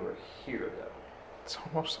why you were here, though." It's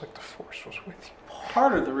almost like the force was with you.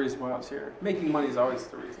 Part of the reason why I was here. Making money is always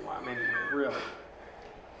the reason why I'm in here, really.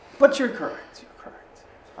 But you're correct. You're correct.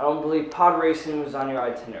 I don't believe pod racing was on your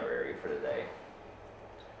itinerary for today.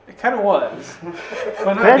 It kind of was.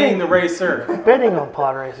 But not Betting- being the racer. Betting on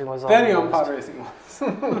pod racing was Betting the on list. pod racing was.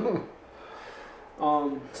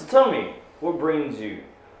 So tell me, what brings you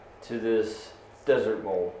to this desert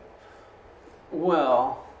bowl?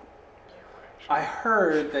 Well, I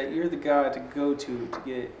heard that you're the guy to go to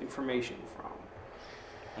get information from.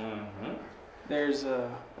 Mm-hmm. There's a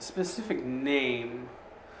specific name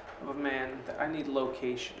of a man that I need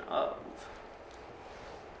location of.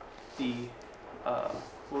 The,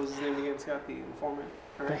 what was his name again, Scott? The informant?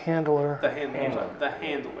 The Right? handler. The handler. Handler. The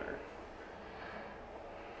handler.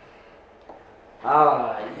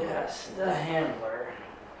 Ah, yes, the handler.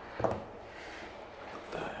 And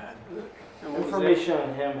what was Information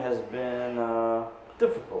on him has been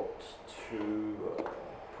difficult to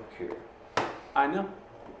procure. it? I know.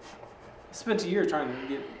 I spent a year trying to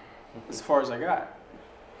get as far as I got.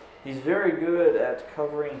 He's very good at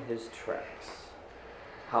covering his tracks.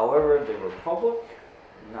 However, the Republic,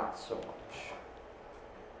 not so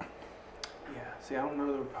much. Yeah, see, I don't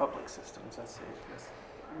know the Republic systems. That's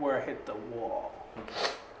where I hit the wall.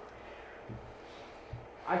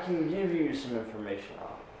 I can give you some information on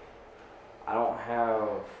him. I don't have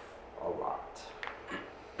a lot.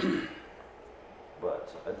 But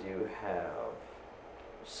I do have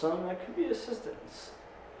some that could be assistance.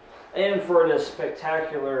 And for the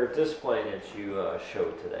spectacular display that you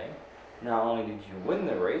showed today, not only did you win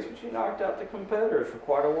the race, but you knocked out the competitors for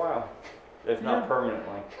quite a while, if not Yeah.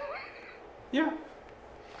 permanently. Yeah.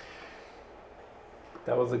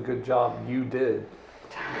 That was a good job you did.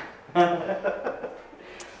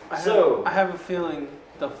 So- I have a feeling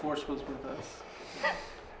the Force was with us.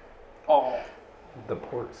 All. The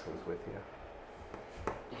Porks was with you.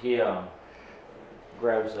 He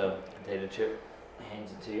grabs a data chip,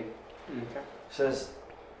 hands it to you, Okay. says,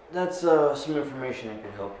 "That's some information that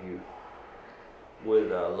could help you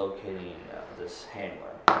with locating this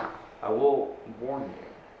handler. I will warn you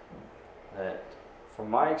that, from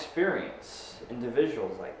my experience,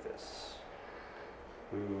 individuals like this,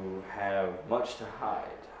 who have much to hide,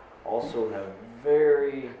 also have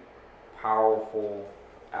very powerful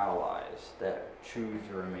allies that choose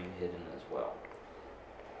to remain hidden as well."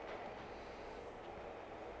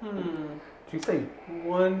 Did you say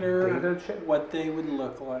Wonder data chip? what they would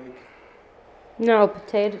look like. No,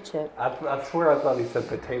 potato chip. I swear I thought he said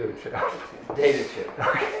potato chip. Data chip.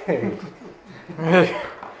 Okay.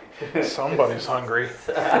 Somebody's hungry.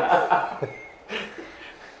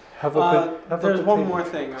 Have a There's one potato. more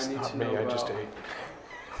thing I It's need not to me, know I about. just ate.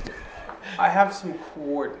 I have some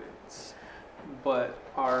coordinates, but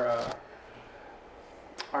our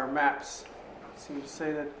maps seem to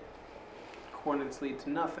say that coordinates lead to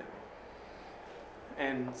nothing.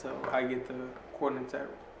 And so I get the coordinates that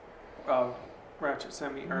Ratchet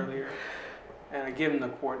sent me earlier, and I give him the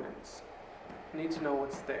coordinates. I need to know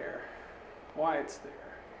what's there, why it's there,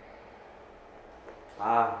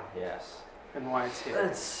 Ah, yes. and why it's here.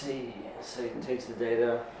 Let's see. So he takes the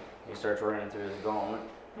data, he starts running through his gauntlet.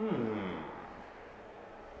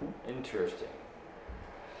 Interesting.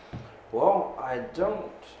 Well, I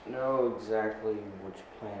don't know exactly which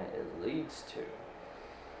planet it leads to.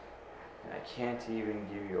 And I can't even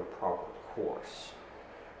give you a proper course.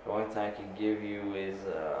 The only thing I can give you is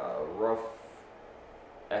a rough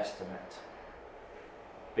estimate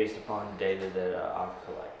based upon data that I've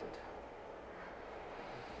collected.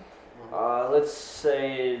 Let's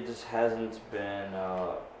say it just hasn't been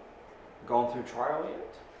gone through trial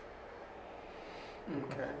yet.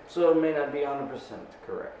 Okay. So it may not be 100%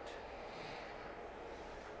 correct.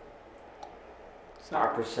 So,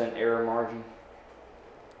 5% error margin.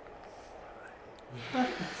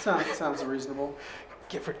 sounds reasonable.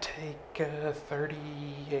 Give or take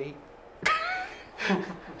 38%.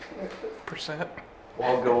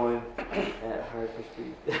 While going at hyper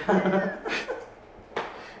speed.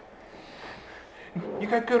 You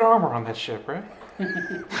got good armor on that ship, right?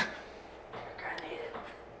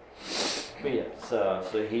 But yeah, so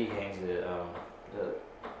he hangs it,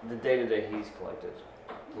 the data that he's collected,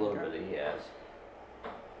 the little bit that he has.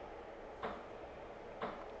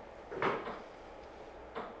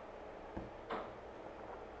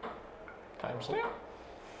 Timestamp.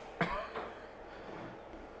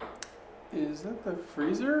 Is that the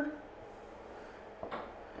freezer?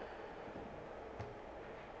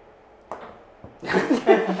 It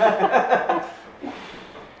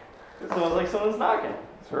sounds like someone's knocking.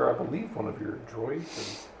 Sir, I believe one of your droids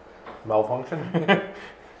is malfunction.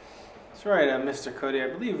 That's right, Mr. Cody. I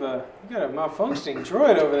believe you got a malfunctioning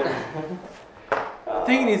droid over there. I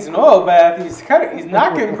think he needs an oil bath. He's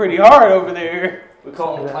knocking pretty hard over there. We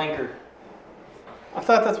call him Clanker. I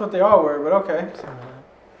thought that's what they all were, but okay.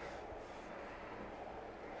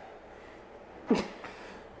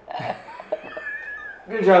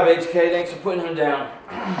 Good job, HK. Thanks for putting him down.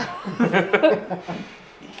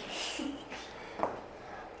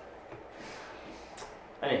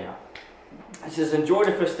 Anyhow, it says, enjoy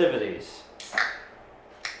the festivities.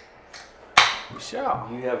 We shall.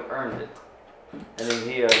 You have earned it. And then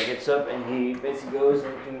he gets up and he basically goes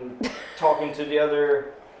and can talking to the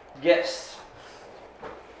other guests.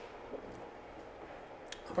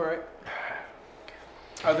 All right.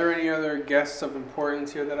 Are there any other guests of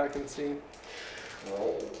importance here that I can see?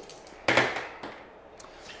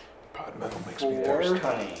 Pod metal makes makes me 4. thirsty.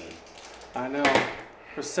 Cunning. I know.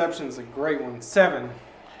 Perception's a great one. 7.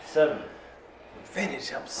 7. Advantage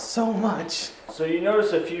helps so much. So you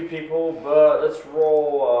notice a few people, but let's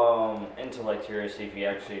roll intellect here to see if you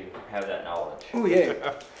actually have that knowledge. Oh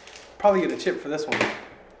yeah. Probably get a chip for this one.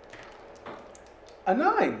 A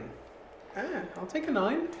 9. I'll take a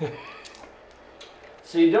 9.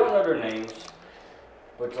 So you don't know their names,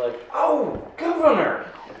 but it's like, oh, Governor!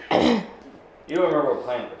 You don't remember what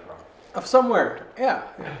planet they're from. Of somewhere. Yeah.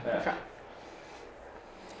 Yeah.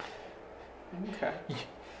 Okay.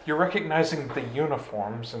 You're recognizing the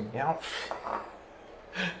uniforms and the outfit.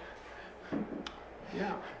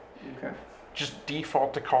 Yeah. Okay. Just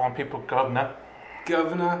default to calling people governor.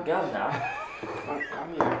 Governor. Governor? I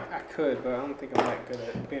mean, I could, but I don't think I'm that good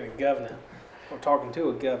at being a governor or talking to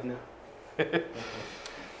a governor.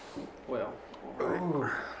 Well, all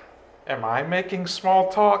right. Am I making small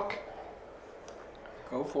talk?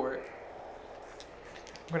 Go for it.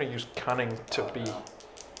 I'm going to use cunning to be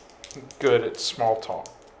good at small talk.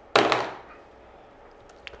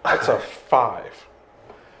 That's a 5.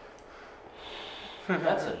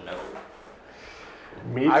 That's a no.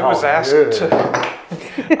 Me I was talking asked good.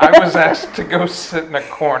 I was asked to go sit in a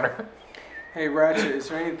corner. Hey, Ratchet, is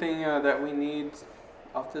there anything that we need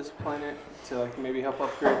off this planet to like maybe help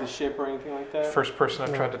upgrade the ship or anything like that? First person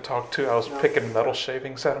I tried to talk to, I was picking metal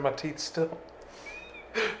shavings out of my teeth still.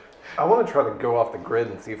 I want to try to go off the grid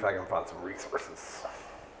and see if I can find some resources.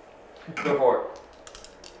 Go for it.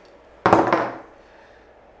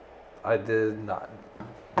 I did not.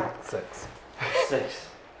 6. 6.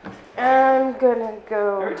 I'm gonna Every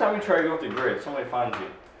go time you try to go off the grid, somebody finds you.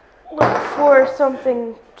 look for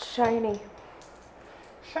something shiny.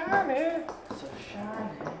 Shiny. So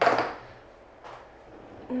shiny.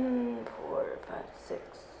 4, 5, 6.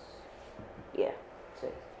 Yeah,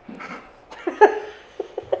 6.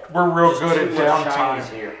 We're real Just good too at much downtime. shinies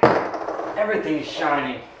here. Everything's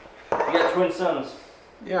shiny. You got twin sons.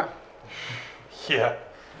 Yeah. Yeah.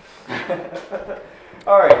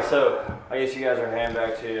 Alright, so I guess you guys are heading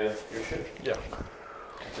back to your ship. Yeah.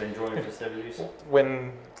 So enjoying the festivities.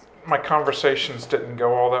 When my conversations didn't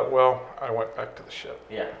go all that well, I went back to the ship.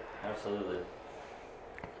 Yeah, absolutely.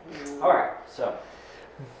 Alright, so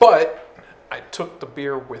But I took the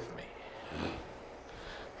beer with me.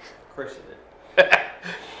 of course you did.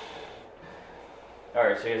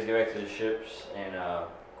 Alright, so you guys go back to the ships and of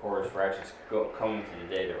course Ratchet's coming to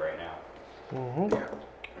the data right now.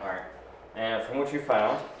 Alright. And from what you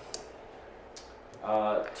found,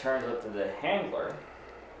 turns out that the handler,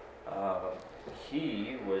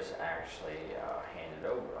 he was actually handed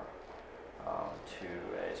over to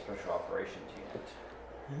a special operations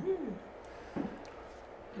unit.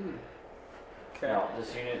 Okay. Now,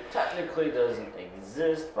 this unit technically doesn't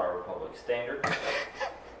exist by Republic standards.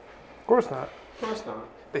 Of course not. Of course not.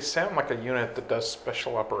 They sound like a unit that does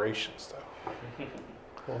special operations, though.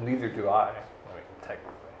 Well, neither do I. I mean,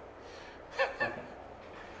 technically.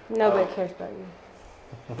 Nobody cares about you.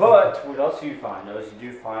 But what else do you find? Though, is you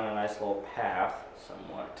do find a nice little path,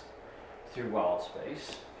 somewhat, through wild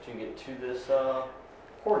space to get to this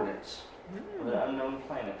coordinates of an unknown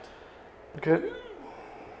planet. Okay.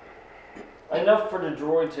 Enough for the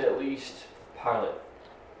droid to at least pilot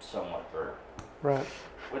somewhat through, Right.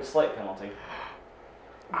 with slight penalty.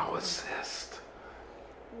 I'll assist.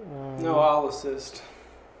 No, I'll assist.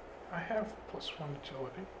 I have +1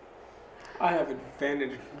 agility. I have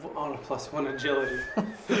advantage on a +1 agility.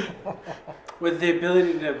 With the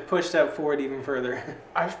ability to push that forward even further.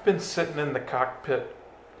 I've been sitting in the cockpit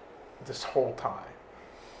this whole time.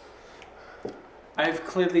 I've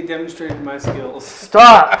clearly demonstrated my skills.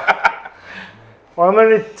 Stop! Or I'm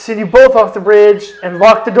going to send you both off the bridge and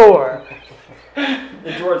lock the door.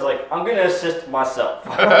 The droid's like, I'm gonna assist myself.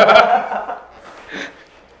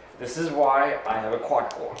 This is why I have a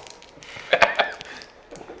quad core.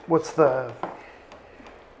 What's the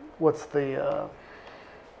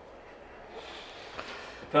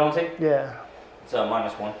Penalty? yeah. It's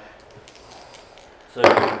 -1. So you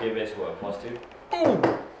can give basically what, +2?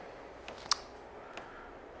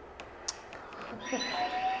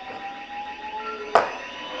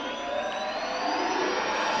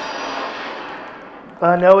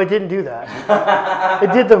 No, it didn't do that.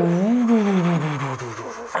 It did the.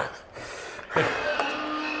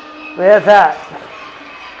 We had that.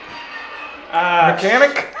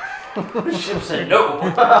 Mechanic? The ship said no.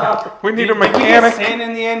 We need a Did we get mechanic. sand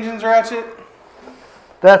in the engines, Ratchet?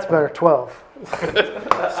 That's better. 12.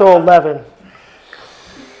 So 11.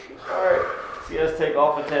 Alright, so you guys take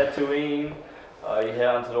off of Tatooine, you head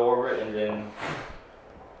onto the orbit, and then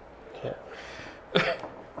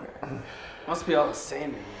Must be all the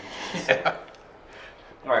sand in the engines.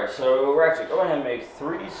 Alright, so we're actually go ahead and make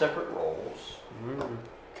 3 separate rolls.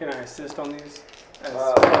 Can I assist on these as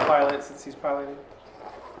Uh, pilot since he's piloting?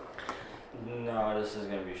 No, this is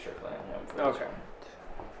going to be strictly on him for this Okay. one.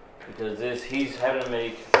 Because he's having to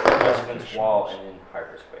make adjustments while in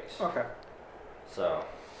hyperspace. Okay. So,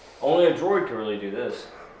 only a droid can really do this.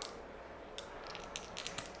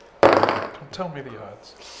 Don't tell me the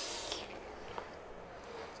odds.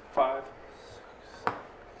 5.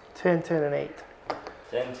 10, 10, and 8.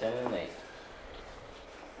 10, 10, and 8.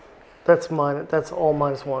 That's mine. That's all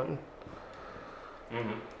 -1.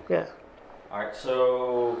 Mm-hmm. Yeah. Alright,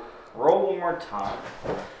 so roll one more time.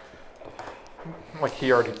 Like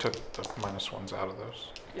he already took the -1s out of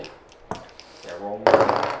those. Yeah, roll one more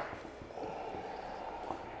time.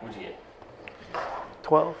 What'd you get?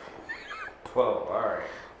 12. 12, alright.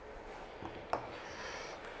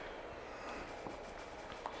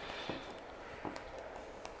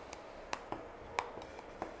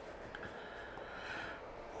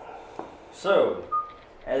 So,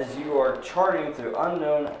 as you are charting through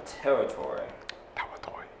unknown territory,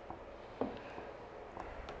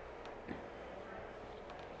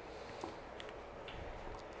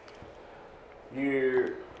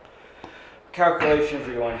 your calculations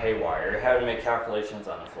are going haywire. You're having to make calculations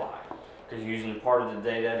on the fly. Because you're using part of the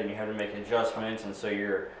data, and you have to make adjustments, and so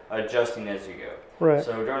you're adjusting as you go. Right.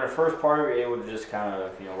 So during the first part, you're able to just kind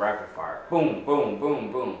of, rapid fire. Boom, boom, boom,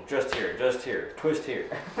 boom. Just here, twist here.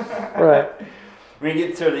 Right. When you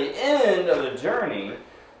get to the end of the journey,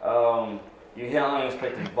 you hit an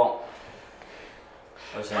unexpected bump,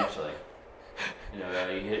 essentially. You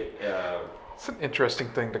hit... It's an interesting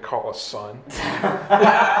thing to call a sun.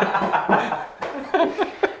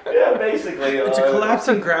 Yeah, basically. It's a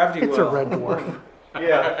collapsing gravity It's a well. red dwarf.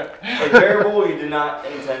 Yeah, a variable you did not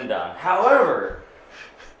intend on. However,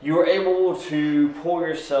 you were able to pull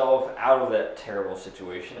yourself out of that terrible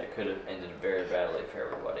situation that could have ended very badly for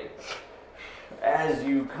everybody. As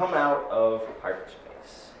you come out of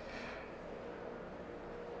hyperspace.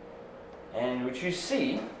 And what you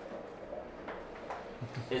see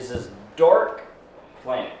is this dark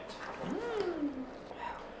planet.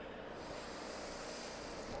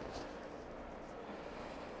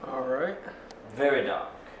 All right. Very dark.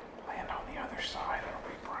 Land on the other side, it'll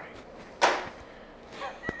be bright.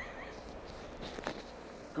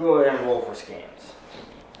 Go ahead and roll for scans.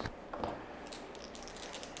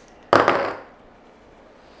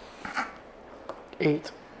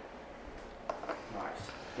 Eight. Nice.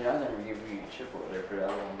 I never give you a chip over there for that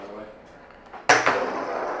one, by the way.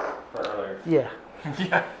 For earlier. Yeah.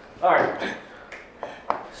 Yeah. Alright.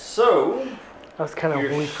 So, I was kind of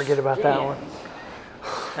your we forget about that one.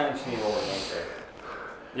 Kind of just need to roll a name there.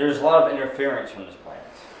 There's a lot of interference from this planet.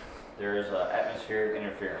 There's atmospheric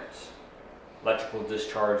interference, electrical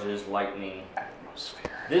discharges, lightning.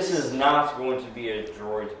 Atmosphere. This is not going to be a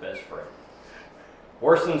droid's best friend.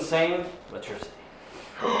 Worse than sane, electricity.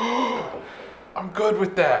 I'm good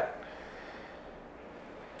with that.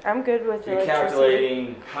 I'm good with You're electricity.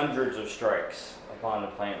 calculating hundreds of strikes upon the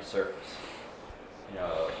planet's surface,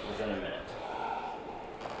 within a minute.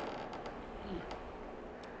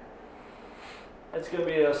 It's going to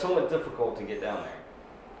be somewhat difficult to get down there.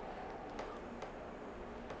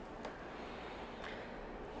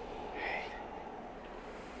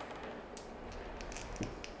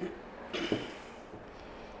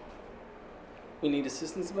 We need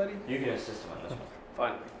assistance, buddy? You can assist him on this one.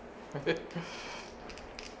 Finally.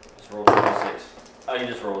 Just roll 2d6. Oh, you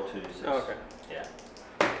just rolled 2d6. Oh, okay. Yeah.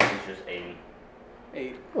 It's just 80.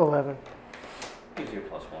 8. 11. Gives you a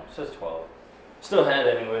 +1. Says 12. Still had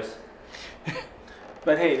it anyways.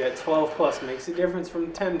 But hey, that 12 plus makes a difference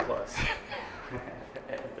from 10 plus.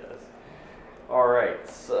 It does. Alright,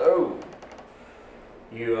 so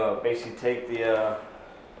you basically take the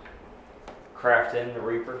craft in, the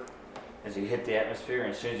Reaper, as you hit the atmosphere,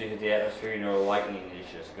 and as soon as you hit the atmosphere, lightning is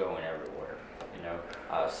just going everywhere.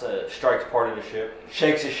 So it strikes part of the ship,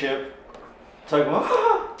 shakes the ship, it's like,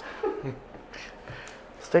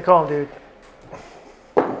 Stay calm, dude.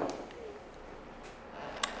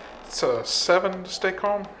 It's a 7 to stay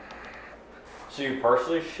calm. So you're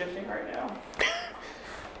partially shifting right now?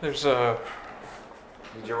 There's a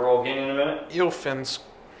Did you roll again in a minute? eel fins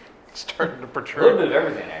starting to A little protrude. bit of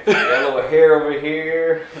everything, actually. You got a little hair over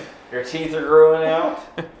here, your teeth are growing out.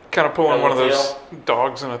 Kind of pulling Got a one of those tail.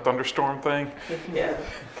 dogs in a thunderstorm thing. Yeah.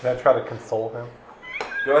 Can I try to console him?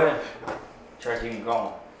 Go ahead. Try to keep him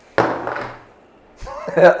calm.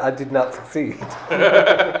 I did not succeed.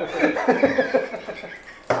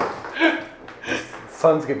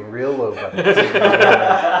 Sun's getting real low, buddy.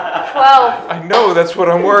 12. I know, that's what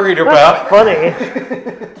I'm worried about. Funny.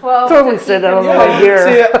 12. Totally to said keep that on him the way down. here.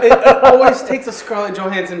 See, it always takes a Scarlett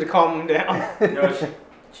Johansson to calm him down. You know,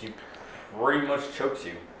 she pretty much chokes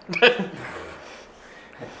you.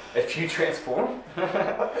 If you transform,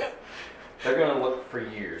 they're gonna look for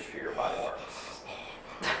years for your body parts.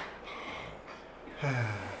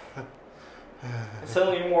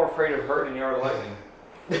 Suddenly you're more afraid of her than you are of lightning.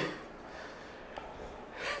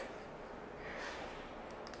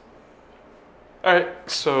 All right,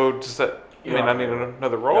 so does that You mean I don't need have to-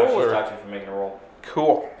 another No, roll? she Or? stopped you from making a roll.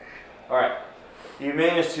 Cool. Alright. You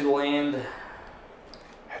managed to land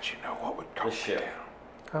How'd you know what would the go ship. down?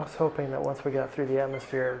 I was hoping that once we got through the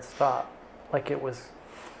atmosphere, it would stop. Like it was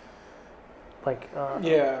like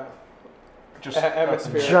Yeah. Just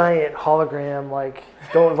Atmosphere. giant hologram, like,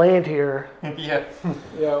 don't land here. yeah.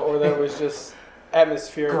 Yeah, or that was just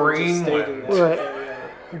atmosphere. and just stayed in that Greenland. area.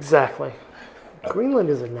 Exactly. Greenland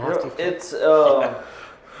is a nasty place. It's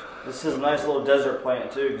this is a nice little desert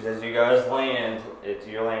planet too, because as you guys land,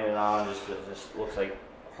 you're landing on it just looks like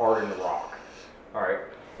hardened rock. All right,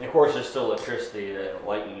 and of course there's still electricity and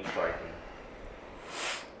lightning striking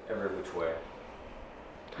every which way,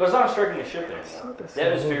 but it's not striking the ship anymore. The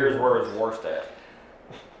atmosphere is where it's worst at.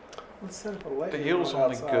 Let's set up a light. The heel's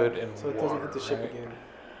only good in so it doesn't hit the ship water, right? again.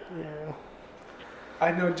 Yeah. I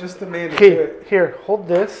know just the man to do Here, it. here, hold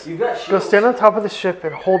this. You got Go shields. stand on top of the ship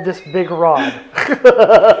and hold this big rod.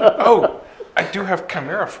 Oh, I do have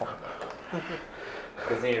chimera form.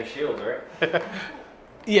 Because they have shields, right?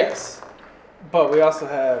 Yes, but we also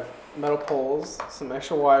have metal poles, some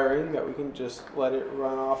extra wiring that we can just let it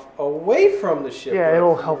run off away from the ship. Yeah, right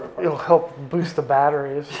it'll from help. the- It'll help boost the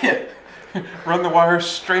batteries. Run the wires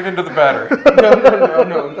straight into the battery.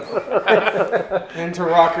 No. Into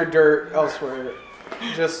rock or dirt elsewhere,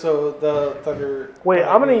 just so the thunder. Wait,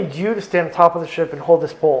 I'm gonna need you to stand on top of the ship and hold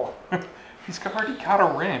this pole. He's already got a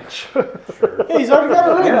wrench. Hey, he's already got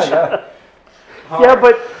a wrench. Yeah,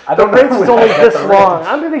 but I the don't know wrench is when only I got this the long. wrench.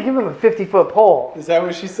 I'm gonna give him a 50-foot pole. Is that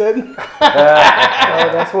what she said? Oh,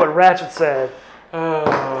 that's what Ratchet said.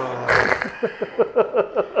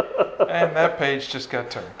 And that page just got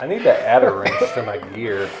turned. I need to add a wrench to my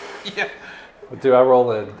gear. Yeah. Do I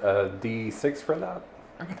roll a D6 for that?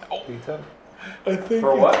 No. D10? I think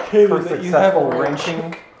For what? For successful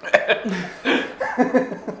wrenching?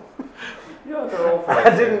 You don't have to roll for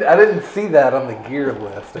I didn't see that on the gear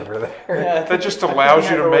list over there. Yeah, That just allows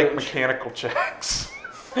you to have a make wrench. mechanical checks.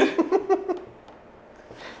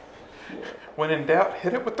 When in doubt,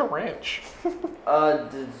 hit it with the wrench.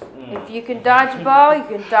 If you can dodge a ball, you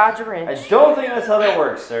can dodge a I wrench. don't think that's how that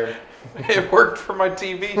works, sir. It worked for my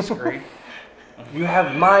TV screen. You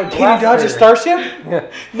have my blaster. Can you dodge a starship?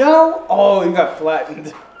 Yeah. No. Oh, you got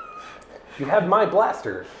flattened. You have my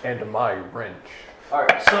blaster and my wrench. All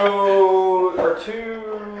right, so our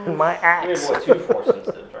two. And my We have axe. what, 2 force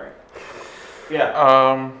sensitives, right?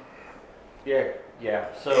 Yeah. Yeah.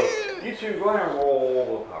 So you two go ahead and roll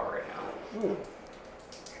willpower right now.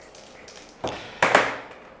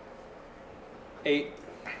 8.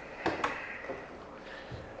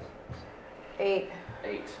 8.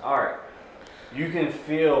 8. All right. You can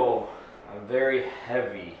feel a very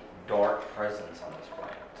heavy, dark presence on this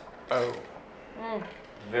planet. Oh,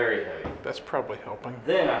 Very heavy. that's probably helping.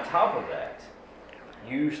 Then on top of that,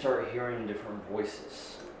 you start hearing different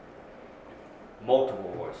voices,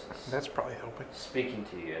 multiple voices, That's probably helping. speaking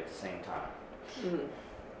to you at the same time.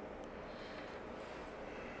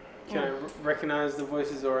 Can I recognize the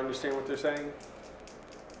voices or understand what they're saying?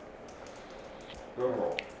 Go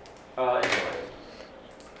roll. Intellect.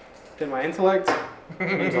 Then my intellect,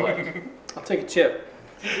 Intellect. I'll take a chip.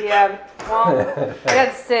 Yeah, well, I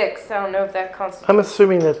got 6. I don't know if that constitutes. I'm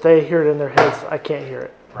assuming that they hear it in their heads. I can't hear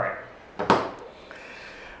it. Right.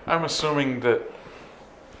 I'm assuming that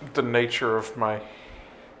the nature of my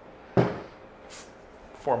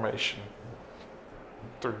formation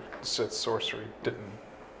through Sith sorcery didn't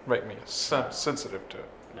make me sensitive to it.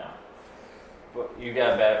 No. But you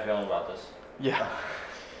got a bad feeling about this. Yeah.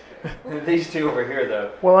 These two over here,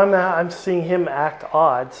 though. Well, I'm seeing him act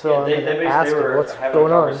odd, so I'm they gonna basically ask him were what's having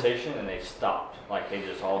going a on. conversation and they stopped. Like they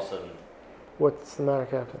just all of a sudden. What's the matter,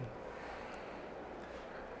 Captain?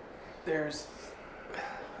 There's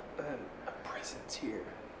a presence here.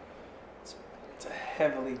 It's a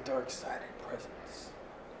heavily dark-sided presence.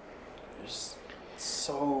 There's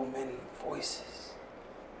so many voices.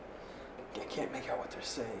 I can't make out what they're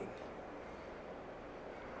saying.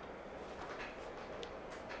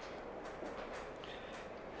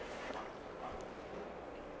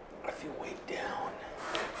 I feel weighed down.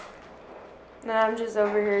 And I'm just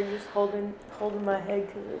over here just holding my head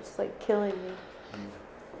because it's like killing me.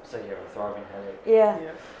 So you have a throbbing headache. Yeah.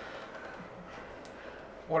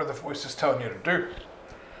 What are the voices telling you to do?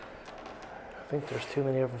 I think there's too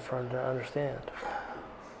many of them for him to understand.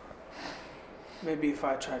 Maybe if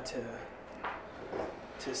I tried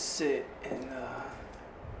to sit and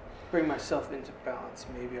bring myself into balance,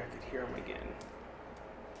 maybe I could hear him again.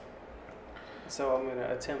 So I'm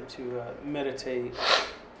gonna attempt to meditate,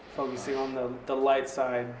 focusing on the light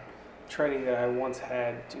side training that I once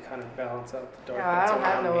had to kind of balance out the No, dark. I that's don't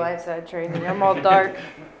have around no me. light side training. I'm all dark.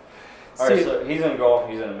 Alright, See- so he's gonna go off,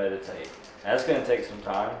 he's gonna meditate. And that's gonna take some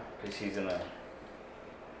time because he's gonna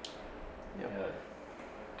Yep.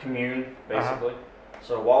 commune, basically.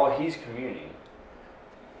 So while he's communing,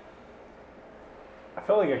 I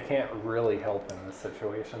feel like I can't really help in this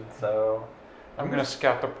situation, so I'm going to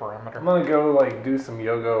scout the perimeter. I'm gonna go like do some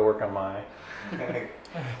yoga, work on my.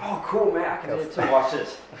 oh cool man, I can do it too. Watch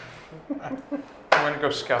this. I'm going to go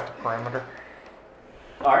scout the perimeter.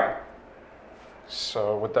 Alright.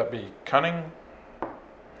 So would that be cunning?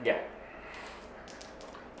 Yeah.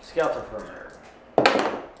 Scout the perimeter.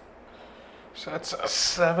 So that's a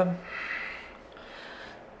 7.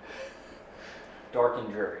 Dark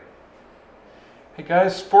and dreary. Hey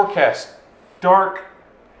guys, forecast. Dark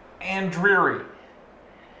and dreary.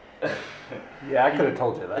 Yeah, I could have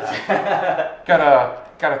told you that. Got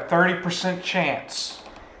a 30% chance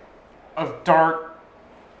of dark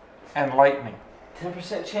and lightning.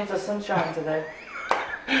 10% chance of sunshine today.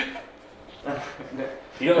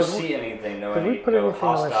 You don't see anything, no. Did we put no anything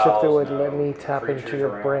on the ship that hostiles, would no let me tap into creatures your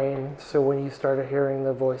around. brain so when you started hearing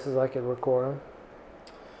the voices, I could record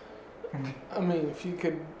them? I mean, if you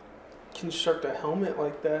could construct a helmet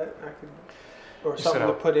like that, I could, or You something said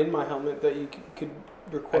to a- put in my helmet that you could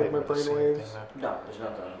I record didn't my really see brain anything, waves. though. No, there's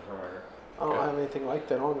nothing on the perimeter. I don't have anything like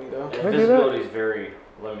that on me though. And Can I do that? visibility is very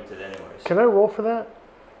limited anyways. Can I roll for that?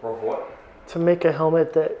 Or what? To make a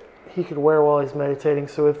helmet that he could wear while he's meditating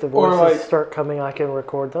so if the Or voices like- start coming, I can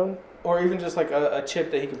record them? Or even just like a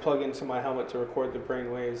chip that he could plug into my helmet to record the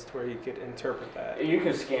brain waves to where he could interpret that. You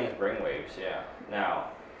can scan his brainwaves, yeah. Now,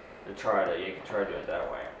 you can try doing it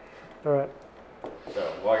that way. Alright. So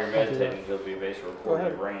while you're I'll do that. meditating, he'll be basically recording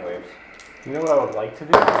your brainwaves. You know what I would like to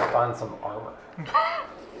do? Is find some armor.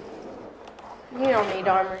 You don't need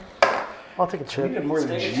armor. I'll take a We chip. needed more than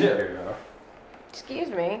Take a you chip. do, though. Excuse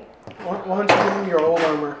me. Why don't you give him your old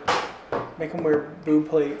armor? Make him wear boob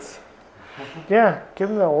plates. Yeah, give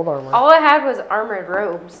him the old armor. All I had was armored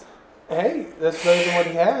robes. Hey, that's better than what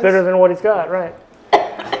he has. Better than what he's got, right?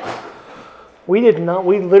 We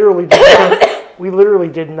literally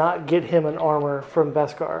did not get him an armor from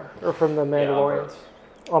Beskar or from the Mandalorians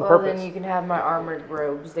on Well, purpose. then you can have my armored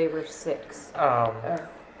robes. They were 6 of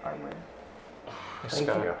armor. Thank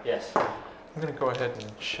Scott, you. Yes. I'm going to go ahead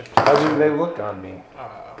and shift. How do they look on me?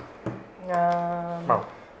 Oh,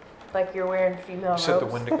 Like you're wearing female you said the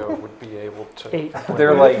robes. Wendigo would be able to. 8.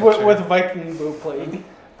 They're like, with Viking boob plate.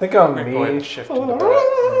 think on I'm going to go ahead and me, shift into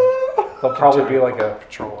that. they'll probably be like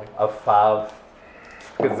Patrolling. a 5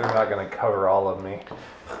 because they're not going to cover all of me.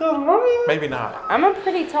 Maybe not. I'm a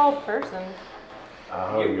pretty tall person.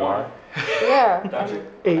 Oh, You you are? Yeah. Don't you?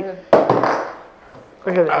 8.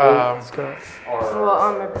 I got an 8, Scott. Or, Well,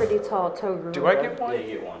 I'm a pretty tall Togruba. Do I get Yeah, one? you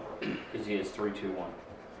get one. Because he is 3, 2, 1.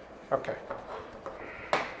 Okay.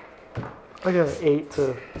 I got an 8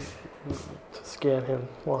 to scan him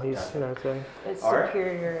while he's thing. It's All right.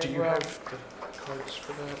 superior Do as you well. have the cards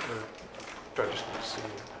for that, or do I just need to see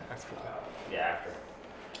you after that? Yeah, after.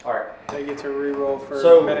 Alright. I get to re-roll for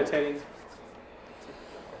So- meditating.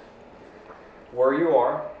 Where you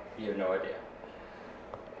are, you have no idea.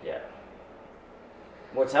 Yet.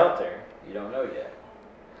 What's out there, you don't know yet.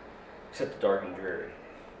 Except the dark and dreary.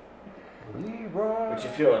 But you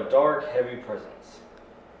feel a dark, heavy presence.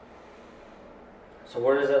 So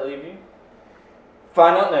where does that leave you?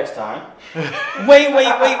 Find out next time. Wait, no,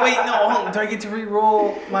 hold on. Do I get to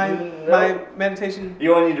re-roll my meditation?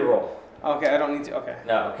 You only need to roll. Okay, I don't need to. Okay.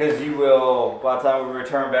 No, because you will, by the time we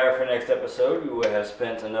return back for next episode, you will have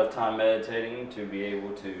spent enough time meditating to be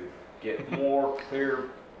able to get more clear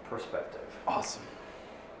perspective. Awesome.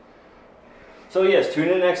 So yes, tune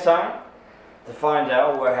in next time to find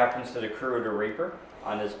out what happens to the crew of the Reaper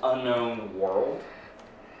on this unknown world.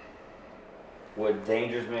 What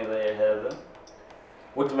dangers may lay ahead of them.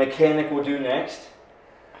 What the mechanic will do next.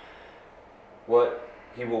 What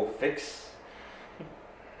he will fix.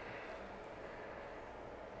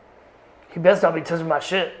 He best not be touching my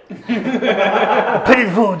shit. Pity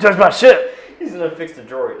the fool who touched my shit. He's gonna fix the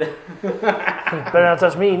droid. Better not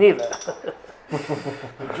touch me neither. The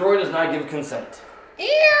droid does not give consent.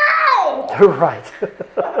 Ew! Right.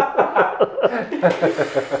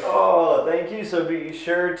 Oh, thank you. So be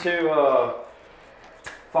sure to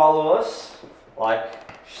follow us, like,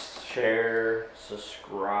 share,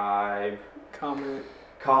 subscribe, Comment.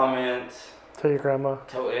 Tell your grandma.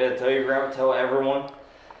 tell your grandma, tell everyone.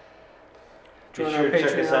 Be Join sure our to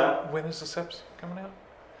check us Patreon. out. When is this episode coming out?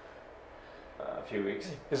 A few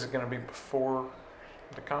weeks. Is it going to be before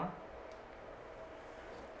the con?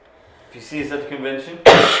 If you see us at the convention,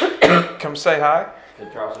 Come say hi. if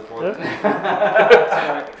it drops before.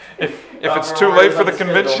 If it's too late for the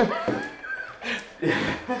convention,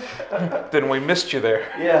 then we missed you there.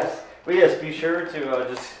 Yes, but yes, be sure to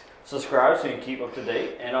just subscribe so you can keep up to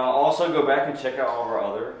date, and also go back and check out all of our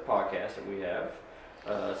other podcasts that we have,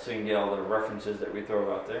 so you can get all the references that we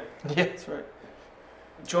throw out there. Yeah. That's right.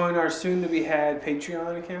 Join our soon-to-be-had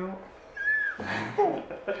Patreon account.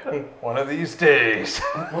 One of these days.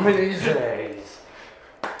 One of these days.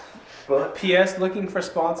 But P.S. Looking for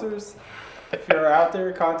sponsors. If you're out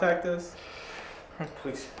there, contact us.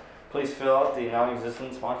 please fill out the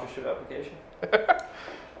non-existent sponsorship application.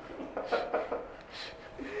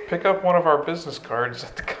 Pick up one of our business cards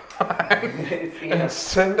at the con and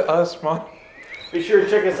send us money. Be sure to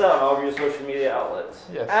check us out on all of your social media outlets.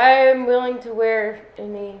 Yes. I'm willing to wear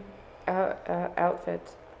any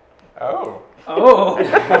outfits. Oh. Oh.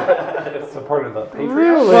 It's a part of the Patreon.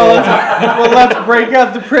 Really? Well, let's break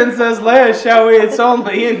out the Princess Leia, shall we? It's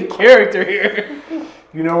only in character here.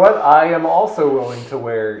 You know what? I am also willing to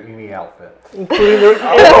wear any outfit. including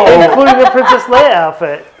the Princess Leia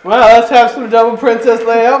outfit. Well, let's have some double Princess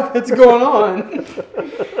Leia outfits going on.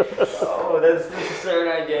 Oh, this is Saturday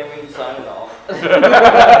Night Gaming signing off.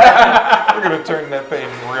 We're going to turn that page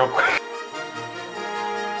real quick.